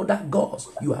worshiping another gods.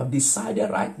 You have decided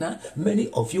right now, many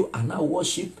of you are now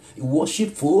worship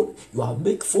phone. You have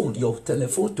make phone, your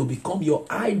telephone, to become your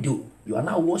idol. You are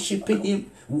now worshiping him,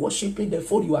 worshiping the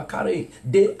phone you are carrying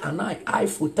day and night.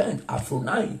 iPhone 10, iPhone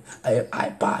 9,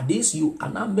 iPad, this, you are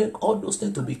now make all those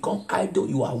things to become idol.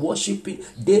 You are worshiping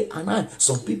day and night.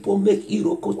 Some people make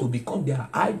Iroko to become their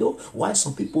idol, while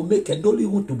some people make a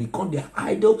Dollywood to become their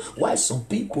idol, while some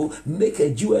people make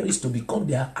a jewelry to become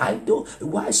their idol,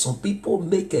 while some people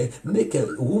make a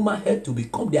woman head to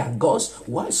become their gods,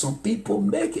 while some people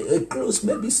make a clothes.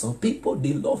 Maybe some people,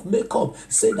 they love makeup,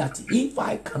 say that if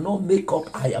I cannot make up,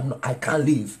 I can't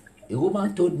live. A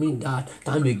woman told me that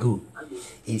time ago.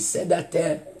 He said that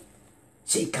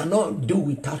she cannot do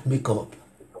without makeup.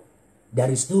 There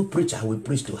is no preacher will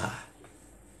preach to her.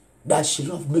 That she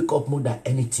loves makeup more than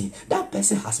anything. That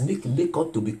person has made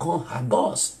makeup to become her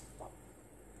gods.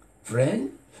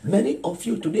 Friend, many of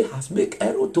you today has made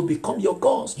arrow to become your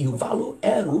gods. You value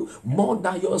arrow more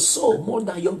than your soul, more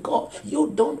than your God.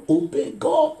 You don't obey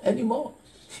God anymore.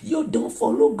 You don't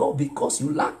follow God because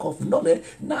you lack of knowledge.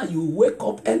 Now you wake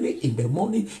up early in the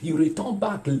morning, you return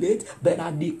back late, but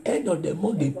at the end of the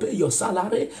month, they pay your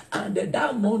salary, and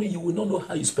that money, you will not know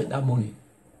how you spend that money.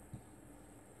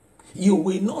 You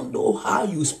will not know how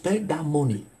you spend that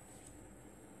money.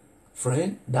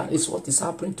 Friend, that is what is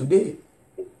happening today.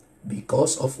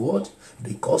 Because of what?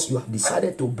 Because you have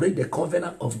decided to break the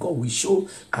covenant of God. We show,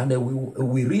 and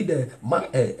we read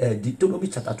Deuteronomy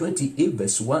chapter 28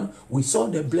 verse 1. We saw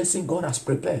the blessing God has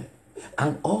prepared.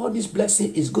 And all this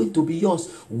blessing is going to be yours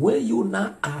when you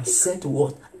now accept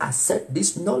what? Accept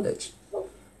this knowledge.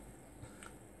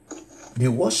 They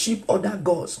worship other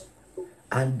gods.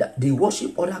 And they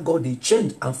worship other gods. They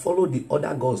change and follow the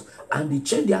other gods. And they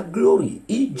change their glory.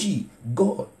 E.g.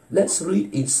 God. Let's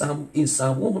read in Psalm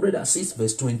 106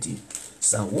 verse 20.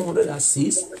 Psalm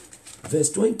 106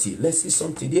 verse 20. Let's see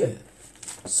something there.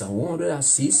 Psalm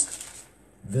 106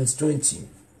 verse 20.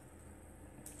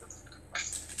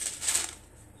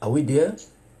 Are we there?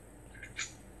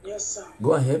 Yes, sir.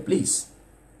 Go ahead, please.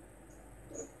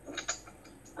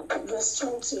 Verse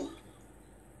 20.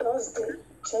 Thus they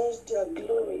change their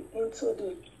glory into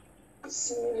the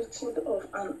similitude of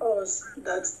an horse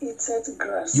that eateth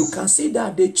grass. You can see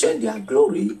that they change their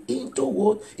glory into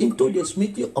what? Into the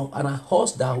similitude of an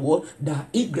horse that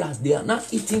eat grass. They are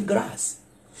not eating grass.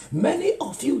 Many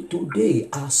of you today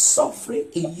are suffering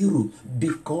in Europe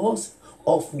because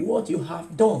of what you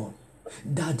have done.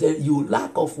 That you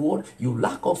lack of what? You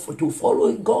lack of to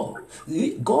follow God.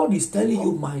 God is telling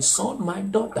you, my son, my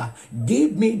daughter,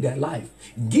 give me the life.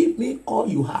 Give me all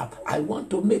you have. I want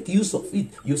to make use of it.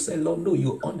 You say, Lord, no,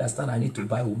 you understand, I need to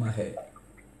buy woman hair.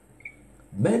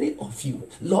 Many of you,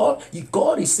 Lord,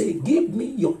 God is saying, give me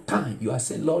your time. You are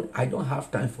saying, Lord, I don't have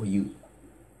time for you.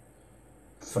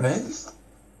 Friends,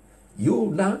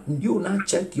 you now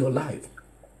check your life.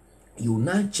 You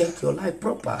now check your life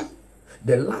proper.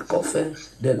 The lack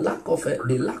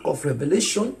of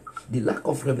revelation,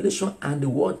 and the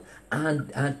word,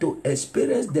 and to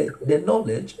experience the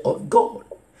knowledge of God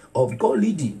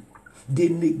leading. They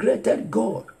neglected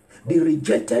God. They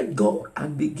rejected God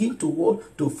and begin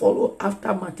to follow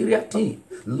after material things,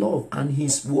 love and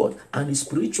his word and his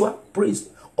spiritual praise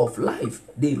of life.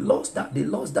 They lost that. They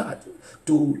lost that.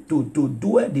 To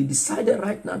dwell, they decided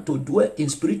right now to dwell in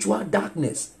spiritual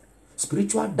darkness.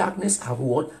 Spiritual darkness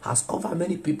has covered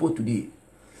many people today.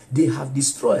 They have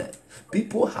destroyed.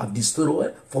 People have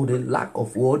destroyed for the lack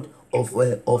of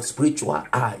of spiritual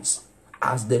eyes.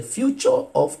 As the future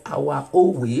of our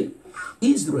own way,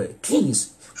 Israel,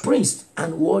 kings, priests,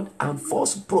 and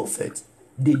false prophets,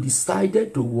 they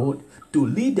decided to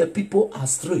lead the people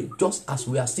astray, just as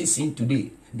we are still seeing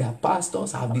today. The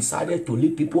pastors have decided to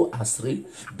lead people astray,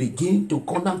 begin to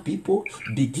corner people,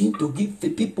 begin to give the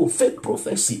people fake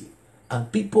prophecy. And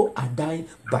people are dying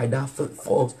by that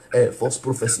false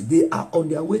prophecy. They are on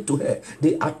their way to hell.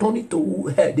 They are turning to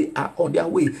hell. They are on their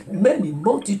way. Many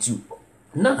multitude.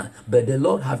 Now, but the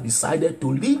Lord have decided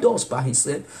to lead us by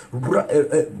Himself,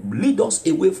 lead us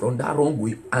away from that wrong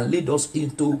way and lead us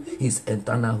into His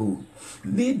eternal home.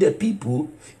 Lead the people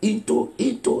into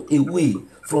a way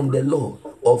from the law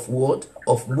of what?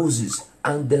 Of Moses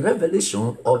and the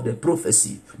revelation of the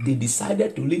prophecy. They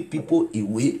decided to lead people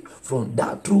away from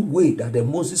that true way that the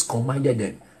Moses commanded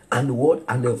them and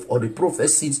the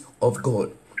prophecies of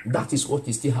God. That is what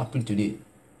is still happening today.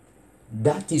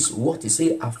 That is what is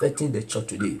affecting the church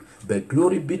today. But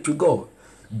glory be to God.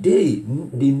 They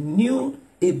knew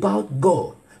about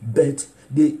God, but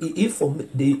the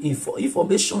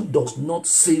information does not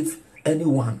save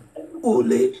anyone.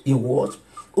 Only in what?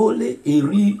 Only a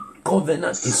real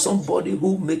covenant is somebody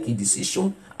who make a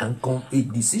decision and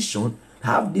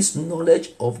have this knowledge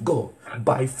of God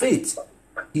by faith.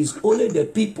 Is only the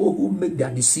people who make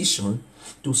their decision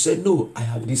to say, no, I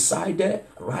have decided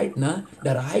right now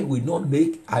that I will not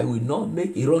make a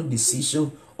wrong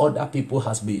decision other people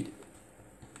has made.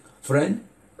 Friend,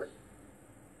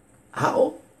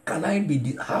 how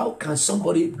can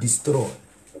somebody destroy?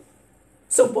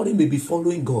 Somebody may be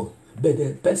following God, but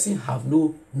the person have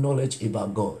no knowledge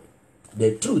about God.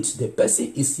 The truth, the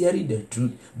person is hearing the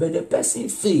truth, but the person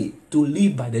fail to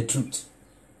live by the truth.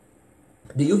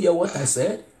 Do you hear what I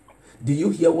said? Do you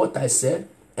hear what I said?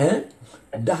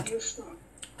 That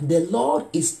the Lord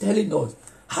is telling us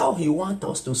how He wants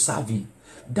us to serve Him.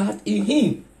 That in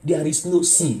Him there is no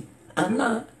sin. And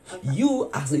now you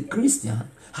as a Christian,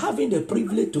 having the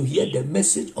privilege to hear the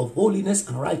message of holiness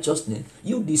and righteousness,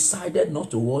 you decided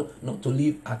not to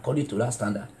live according to that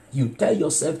standard. You tell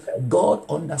yourself, God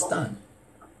understand.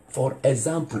 For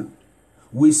example,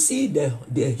 we see the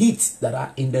heat that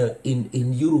are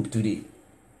in Europe today.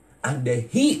 And the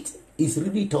heat is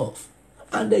really tough.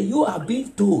 And you are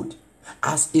being told,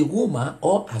 as a woman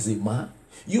or as a man,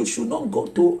 you should not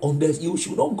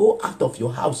go out of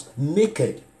your house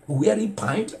naked, wearing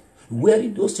pants,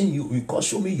 wearing those things you call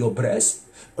show me your breast.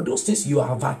 Those things you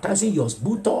are advertising your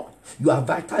booty, you are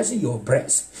advertising your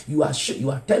breast. You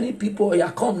are telling people,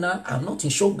 yeah, come now. I'm not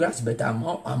in showgrass, but I'm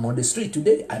on the street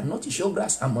today. I'm not in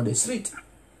showgrass. I'm on the street.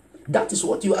 That is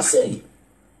what you are saying.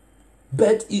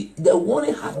 But the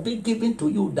warning has been given to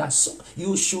you that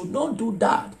you should not do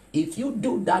that. If you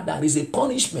do that, there is a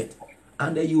punishment.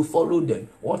 And then you follow them.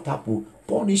 What happened?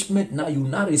 Punishment. Now you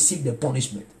now receive the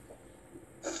punishment.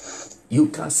 You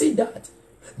can see that.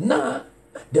 Now,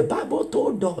 the Bible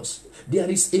told us there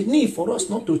is a need for us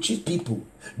not to cheat people.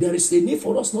 There is a need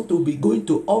for us not to be going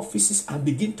to offices and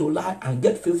begin to lie and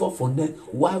get favor from them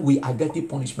while we are getting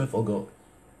punishment for God.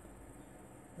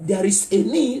 There is a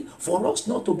need for us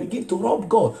not to begin to rob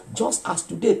God. Just as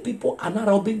today people are not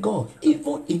robbing God.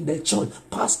 Even in the church,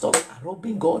 pastors are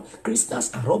robbing God.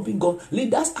 Christians are robbing God.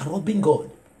 Leaders are robbing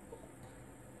God.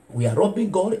 We are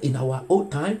robbing God in our own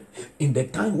time. In the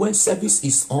time when service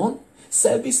is on.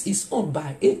 Service is on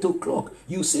by 8 o'clock.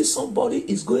 You see somebody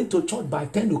is going to church by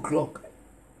 10 o'clock.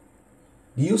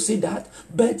 Do you see that?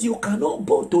 But you cannot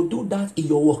go to do that in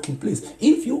your working place.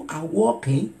 If you are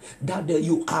working, that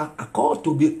you are called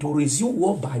to resume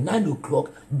work by 9 o'clock.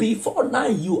 Before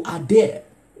 9, you are there.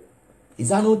 Is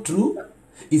that not true?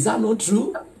 Is that not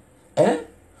true?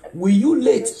 Will you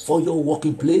late for your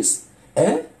working place?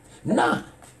 Now,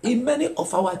 if many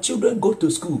of our children go to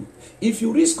school, if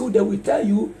you reach school, they will tell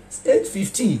you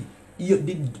 8:15.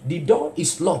 The door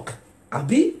is locked.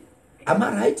 Abi? Am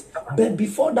I right? But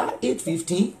before that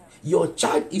 8:15, your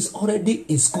child is already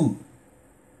in school.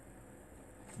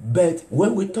 But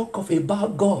when we talk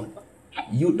about God,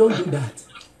 you don't do that.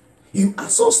 You are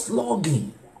so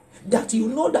slogging that you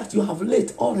know that you have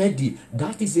late already.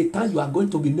 That is the time you are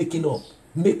going to be make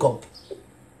up.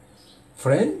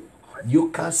 Friend, you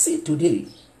can see today.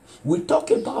 We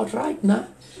talk about right now.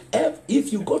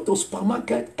 If you go to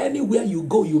supermarket, anywhere you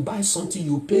go, you buy something,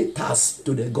 you pay tax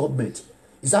to the government.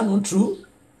 Is that not true?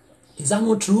 Is that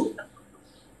not true?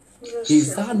 Yes, Is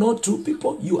sir. that not true,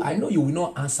 people? I know you will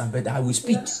not answer, but I will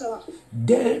speak. Yes, sir.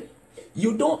 Then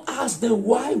you don't ask them,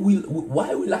 why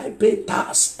will I pay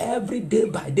tax every day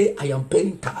by day? I am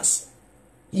paying tax.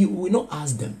 You will not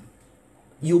ask them.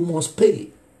 You must pay.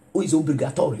 It is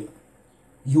obligatory.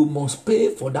 You must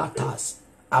pay for that tax.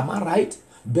 Am I right?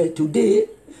 But today,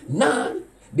 now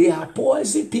they are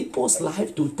poisoning people's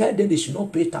life to tell them they should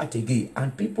not pay tax again,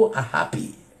 and people are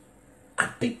happy.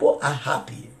 And people are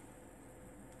happy.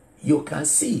 You can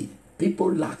see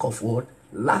people lack of what?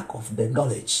 Lack of the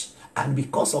knowledge. And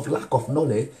because of lack of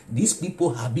knowledge, these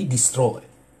people have been destroyed.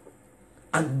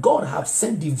 And God have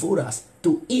sent devourers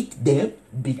to eat them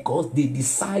because they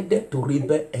decided to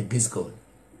rebel against God.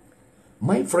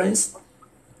 My friends,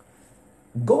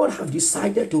 God have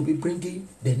decided to be bringing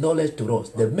the knowledge to us,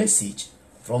 the message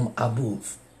from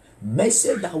above.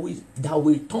 Message that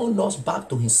will turn us back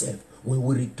to himself. When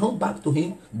we return back to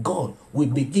him, God will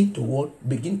begin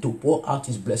to pour out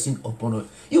his blessing upon us.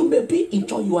 You may be in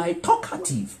church, you are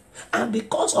talkative. And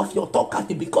because of your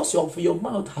talkative, because of your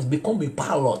mouth has become a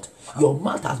parrot, your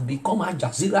mouth has become Al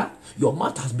Jazeera, your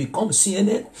mouth has become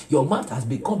CNN, your mouth has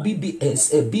become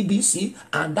BBC,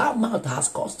 and that mouth has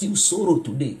caused you sorrow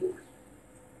today.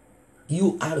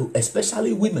 You are,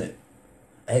 especially women,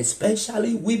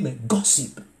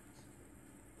 gossip.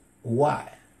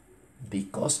 Why?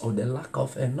 Because of the lack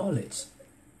of knowledge.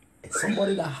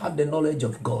 Somebody that have the knowledge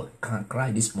of God can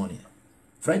cry this morning.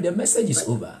 Friend, the message is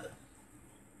over.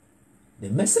 The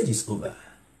message is over.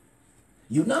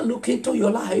 You now look into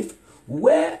your life.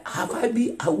 Where have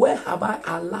I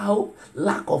allowed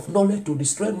lack of knowledge to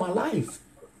destroy my life?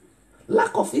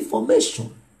 Lack of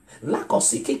information. Lack of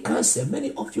seeking counsel.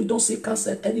 Many of you don't seek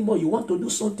counsel anymore. You want to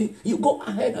do something, you go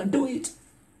ahead and do it.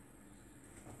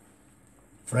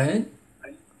 Friend,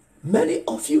 many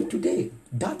of you today,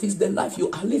 that is the life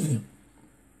you are living.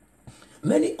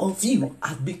 Many of you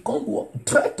have become what?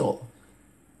 Traitor.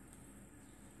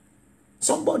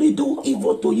 Somebody do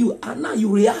evil to you and now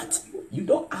you react. You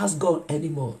don't ask God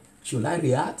anymore. Should I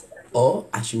react or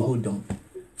I should hold on?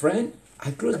 Friend, I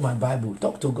close my Bible.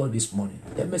 Talk to God this morning.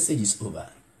 The message is over.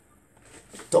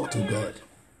 Talk to God.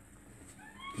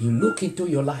 You look into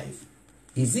your life.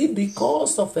 Is it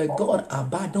because of a God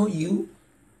abandoned you?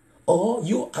 Or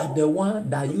you are the one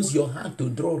that use your hand to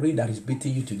draw rain that is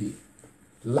beating you today?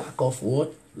 Lack of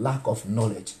what? Lack of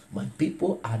knowledge. My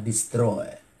people are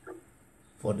destroyed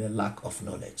for the lack of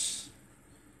knowledge.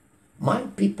 My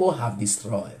people have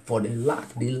destroyed for the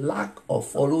lack of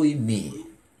following me,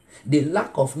 the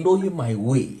lack of knowing my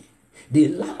way, the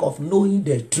lack of knowing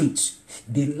the truth,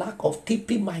 the lack of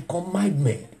keeping my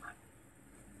commandment.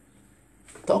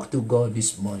 Talk to God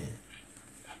this morning.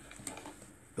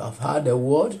 You have heard the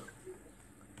word,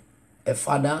 a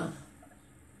Father,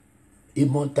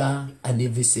 immortal and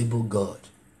invisible God.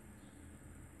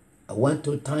 I want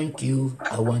to thank you.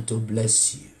 I want to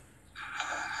bless you.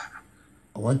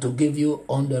 I want to give you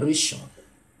adoration.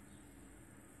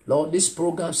 Lord, this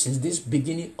program, since this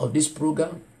beginning of this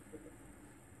program,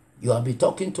 you have been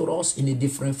talking to us in a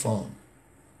different form,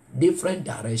 different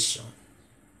direction,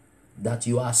 that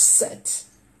you are set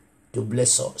to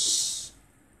bless us.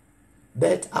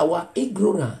 But our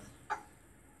ignorance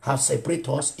have separated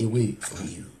us away from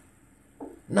you.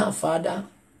 Now, Father,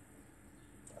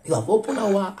 you have opened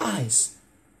our eyes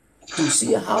to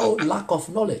see how lack of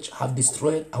knowledge have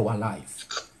destroyed our life.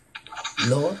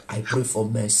 Lord, I pray for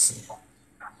mercy.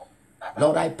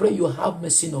 Lord, I pray you have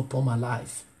mercy upon my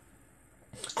life.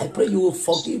 I pray you will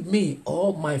forgive me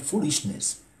all my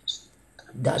foolishness.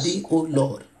 Daddy, oh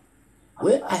Lord,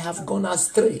 where I have gone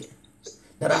astray,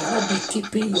 that I have not been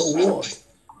keeping your word,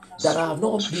 that I have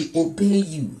not been obeying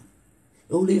you.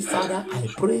 Holy Father, I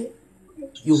pray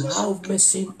you have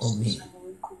mercy on me.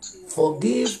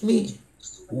 Forgive me,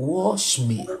 wash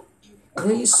me,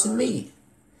 cleanse me,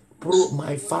 prove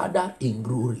my Father in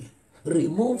glory.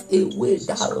 Remove away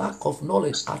that lack of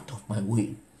knowledge out of my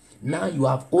way. Now you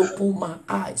have opened my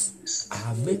eyes. I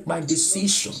have made my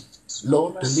decision,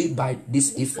 Lord, to live by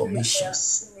this information.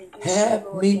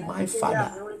 Help me, my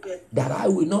Father, that I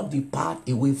will not depart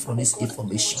away from this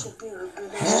information.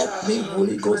 Help me,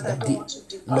 Holy Ghost,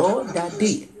 Lord,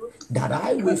 that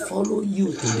I will follow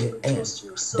you to the end.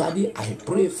 Daddy, I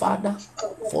pray, Father,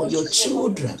 for your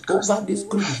children over this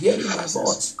group hearing my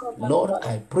voice. Lord,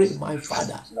 I pray, my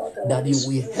Father, that you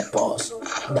will help us,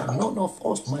 that none of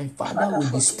us, my Father, will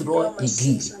destroy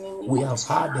again. We have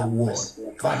heard the word.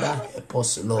 Father, help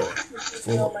us, Lord.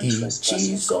 For in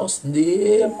Jesus'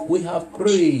 name we have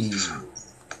prayed.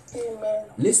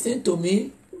 Listen to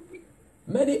me.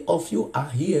 Many of you are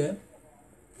here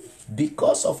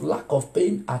because of lack of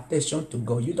paying attention to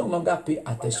God. You no longer pay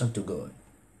attention to God.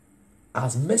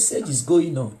 As message is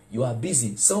going on, you are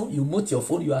busy. Some, you mute your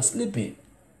phone, you are sleeping.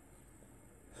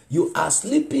 You are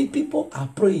sleeping, people are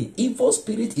praying. Evil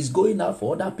spirit is going out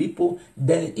for other people.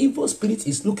 Then evil spirit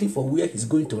is looking for where he's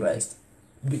going to rest.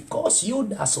 Because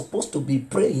you are supposed to be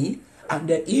praying, and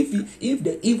then if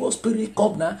the evil spirit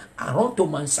come now and run to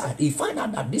my side, he find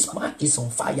out that this man is on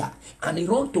fire, and he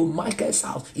run to Michael's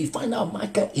house, he find out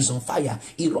Michael is on fire,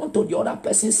 he run to the other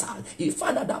person's side, he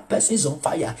find out that person is on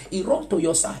fire, he run to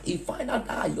your side, he find out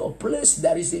that your place,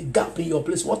 there is a gap in your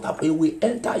place. What happened? He will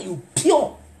enter you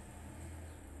pure.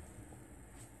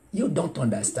 You don't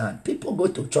understand. People go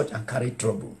to church and carry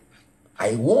trouble.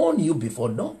 I warn you before,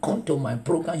 don't come to my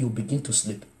program, you begin to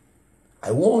sleep.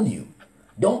 I warn you,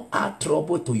 don't add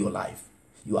trouble to your life.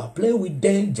 You are playing with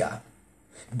danger.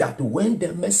 That when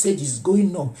the message is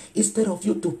going on, instead of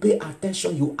you to pay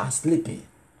attention, you are sleeping.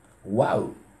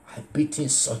 Wow, I pity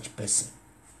such person.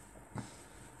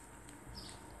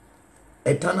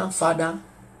 Eternal Father,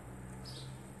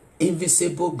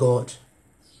 invisible God,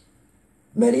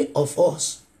 many of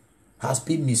us has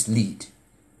been misled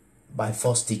by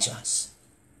false teachers.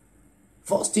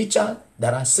 False teachers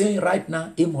that are saying right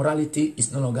now immorality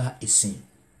is no longer a sin.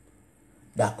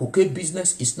 That cocaine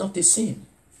business is not a sin.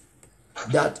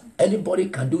 That anybody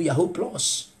can do Yahoo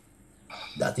Plus.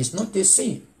 That is not a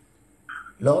sin.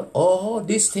 Lord, all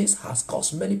these things has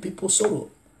caused many people sorrow.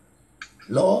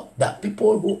 Lord, that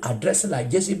people who are dressing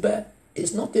like Jezebel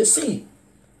is not a sin.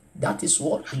 That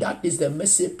is the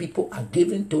message people are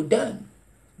giving to them.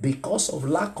 Because of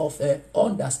lack of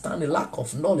understanding, lack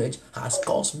of knowledge has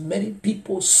caused many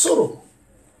people sorrow.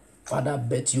 Father,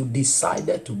 but you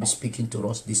decided to be speaking to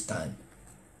us this time.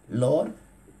 Lord,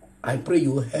 I pray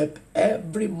you help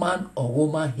every man or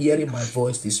woman hearing my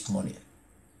voice this morning.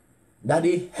 That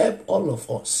He help all of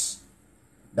us,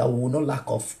 that we will not lack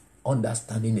of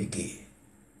understanding again.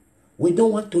 We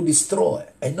don't want to destroy.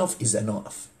 Enough is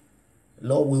enough.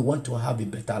 Lord, we want to have a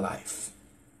better life.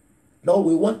 Lord,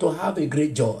 we want to have a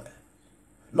great joy.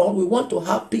 Lord, we want to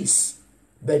have peace.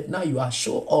 But now you are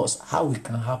showing us how we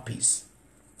can have peace.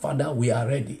 Father, we are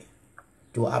ready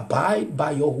to abide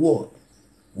by your word.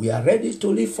 We are ready to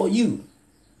live for you.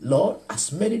 Lord,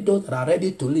 as many those that are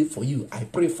ready to live for you, I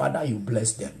pray, Father, you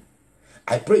bless them.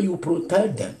 I pray you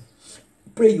protect them.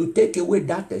 Pray you take away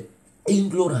that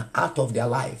ignorance out of their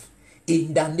life.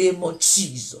 In the name of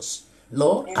Jesus.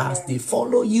 Lord, as they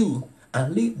follow you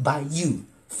and live by you,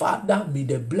 Father, may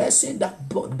the blessing that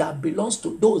belongs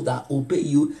to those that obey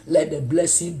you, let the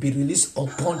blessing be released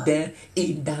upon them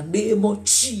in the name of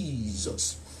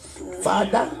Jesus.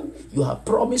 Father, you have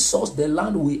promised us the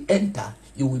land we enter,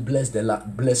 you will bless the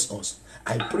land, bless us.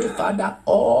 I pray, Father,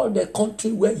 all the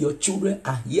country where your children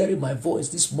are hearing my voice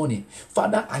this morning,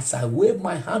 Father, as I wave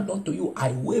my hand unto you,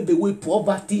 I wave away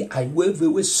poverty, I wave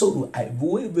away sorrow, I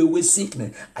wave away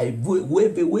sickness, I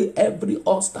wave away every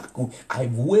obstacle, I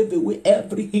wave away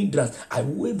every hindrance, I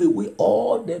wave away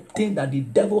all the things that the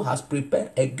devil has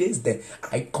prepared against them.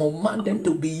 I command them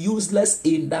to be useless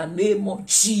in the name of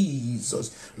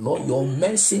Jesus. Lord, your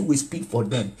mercy will speak for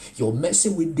them. Your mercy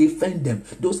will defend them.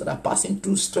 Those that are passing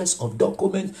through stress of document,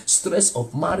 stress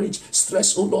of marriage,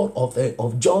 stress, oh Lord,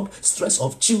 of job, stress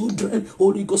of children,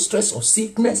 Holy Ghost, stress of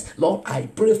sickness. Lord, I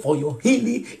pray for your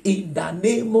healing in the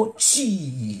name of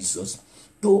Jesus.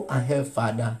 Go ahead,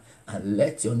 Father, and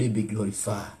let your name be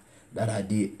glorified. That at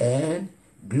the end,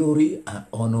 glory and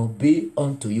honor be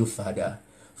unto you, Father.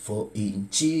 For in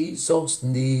Jesus'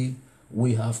 name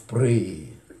we have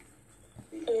prayed.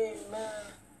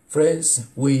 Friends,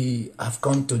 we have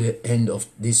come to the end of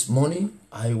this morning.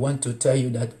 I want to tell you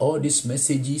that all these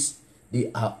messages, they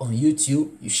are on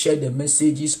YouTube. You share the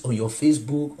messages on your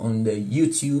Facebook, on the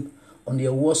YouTube, on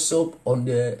your WhatsApp, on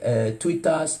the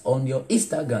Twitters, on your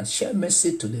Instagram. Share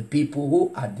message to the people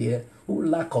who are there, who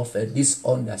lack of this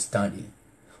understanding,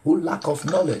 who lack of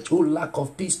knowledge, who lack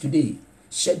of peace today.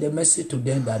 Share the message to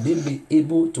them that they be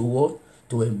able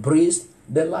to embrace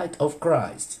the light of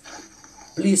Christ.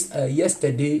 Please,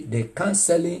 yesterday, the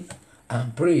counseling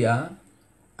and prayer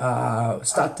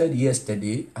started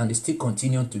yesterday and still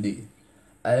continue today.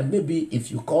 Maybe if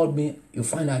you called me, you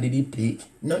find I didn't pick.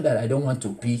 Not that I don't want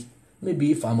to pick.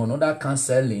 Maybe if I'm on another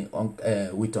counseling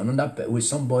with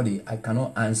somebody, I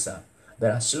cannot answer.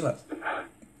 But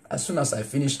as soon as I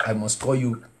finish, I must call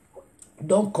you.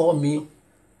 Don't call me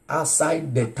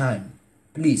outside the time,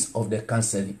 please, of the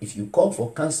counseling. If you call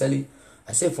for counseling,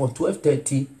 I say for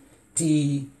 12:30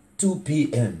 till 2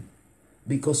 p.m.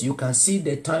 because you can see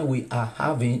the time we are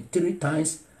having 3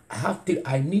 times.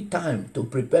 I need time to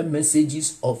prepare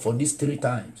messages for these 3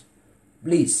 times.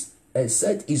 Please,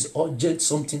 except it's urgent,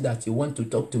 something that you want to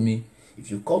talk to me.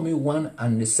 If you call me one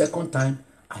and the second time,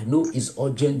 I know it's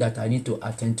urgent that I need to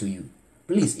attend to you.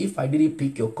 Please, if I didn't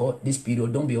pick your call this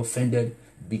period, don't be offended,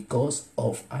 because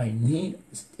of I need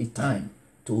a time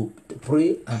to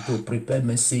pray and to prepare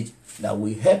message that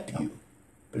will help you.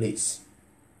 Please.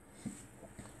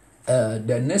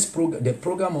 The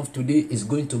program of today is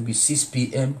going to be 6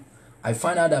 p.m. I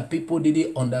find out that people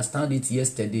didn't understand it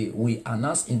yesterday. We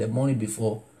announced in the morning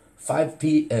before 5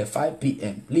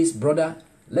 p.m. Please, brother,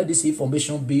 let this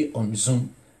information be on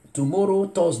Zoom. Tomorrow,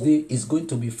 Thursday, is going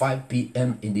to be 5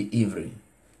 p.m. in the evening.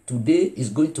 Today is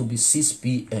going to be 6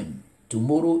 p.m.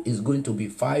 Tomorrow is going to be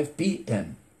 5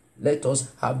 p.m. Let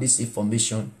us have this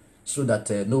information so that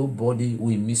nobody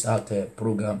will miss out the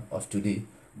program of today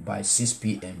by 6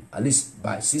 p.m. At least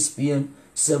by 6 p.m.,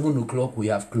 7 o'clock we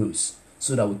have closed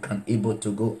so that we can able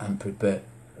to go and prepare,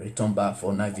 return back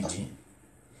for night vigil.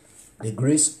 The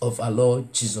grace of our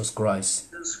Lord Jesus Christ,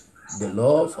 the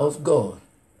love of God,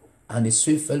 and the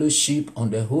sweet fellowship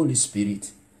on the Holy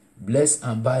Spirit, bless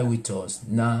and abide with us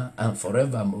now and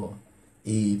forevermore.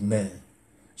 Amen.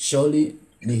 Surely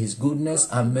his goodness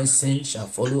and mercy shall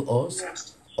follow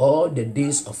us all the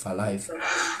days of our life,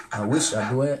 and we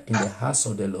shall dwell in the house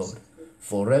of the Lord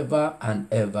forever and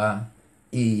ever.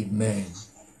 Amen.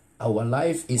 Our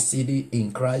life is seated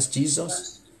in Christ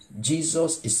Jesus.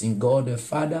 Jesus is in God the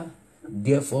Father.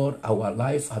 Therefore, our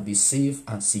life will be safe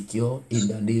and secure in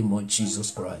the name of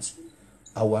Jesus Christ.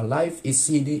 Our life is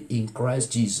seated in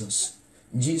Christ Jesus.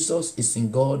 Jesus is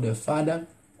in God the Father.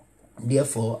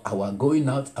 Therefore, our going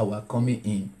out, our coming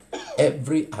in,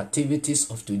 every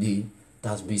activities of today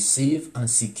has been safe and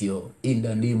secure in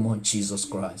the name of Jesus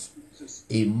Christ.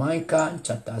 In Micah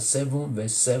chapter 7,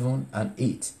 verse 7 and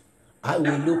 8, I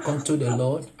will look unto the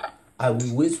Lord. I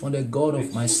will wait for the God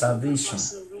of my salvation.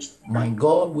 My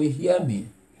God will hear me.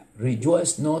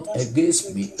 Rejoice not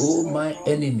against me, O my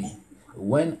enemy.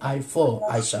 When I fall,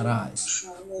 I shall rise.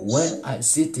 When I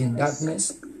sit in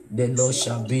darkness, the Lord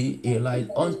shall be a light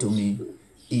unto me,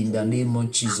 in the name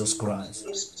of Jesus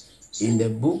Christ. In the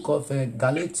book of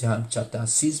Galatians chapter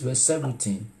 6 verse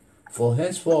 17, for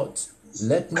henceforth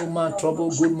let no man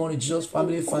trouble Good Morning Jesus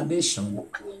Family Foundation,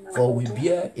 for we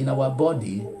bear in our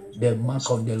body the mark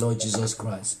of the Lord Jesus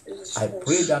Christ. I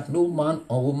pray that no man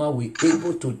or woman will be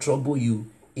able to trouble you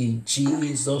in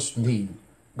Jesus' name.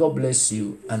 God bless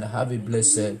you and have a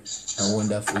blessed and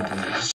wonderful day.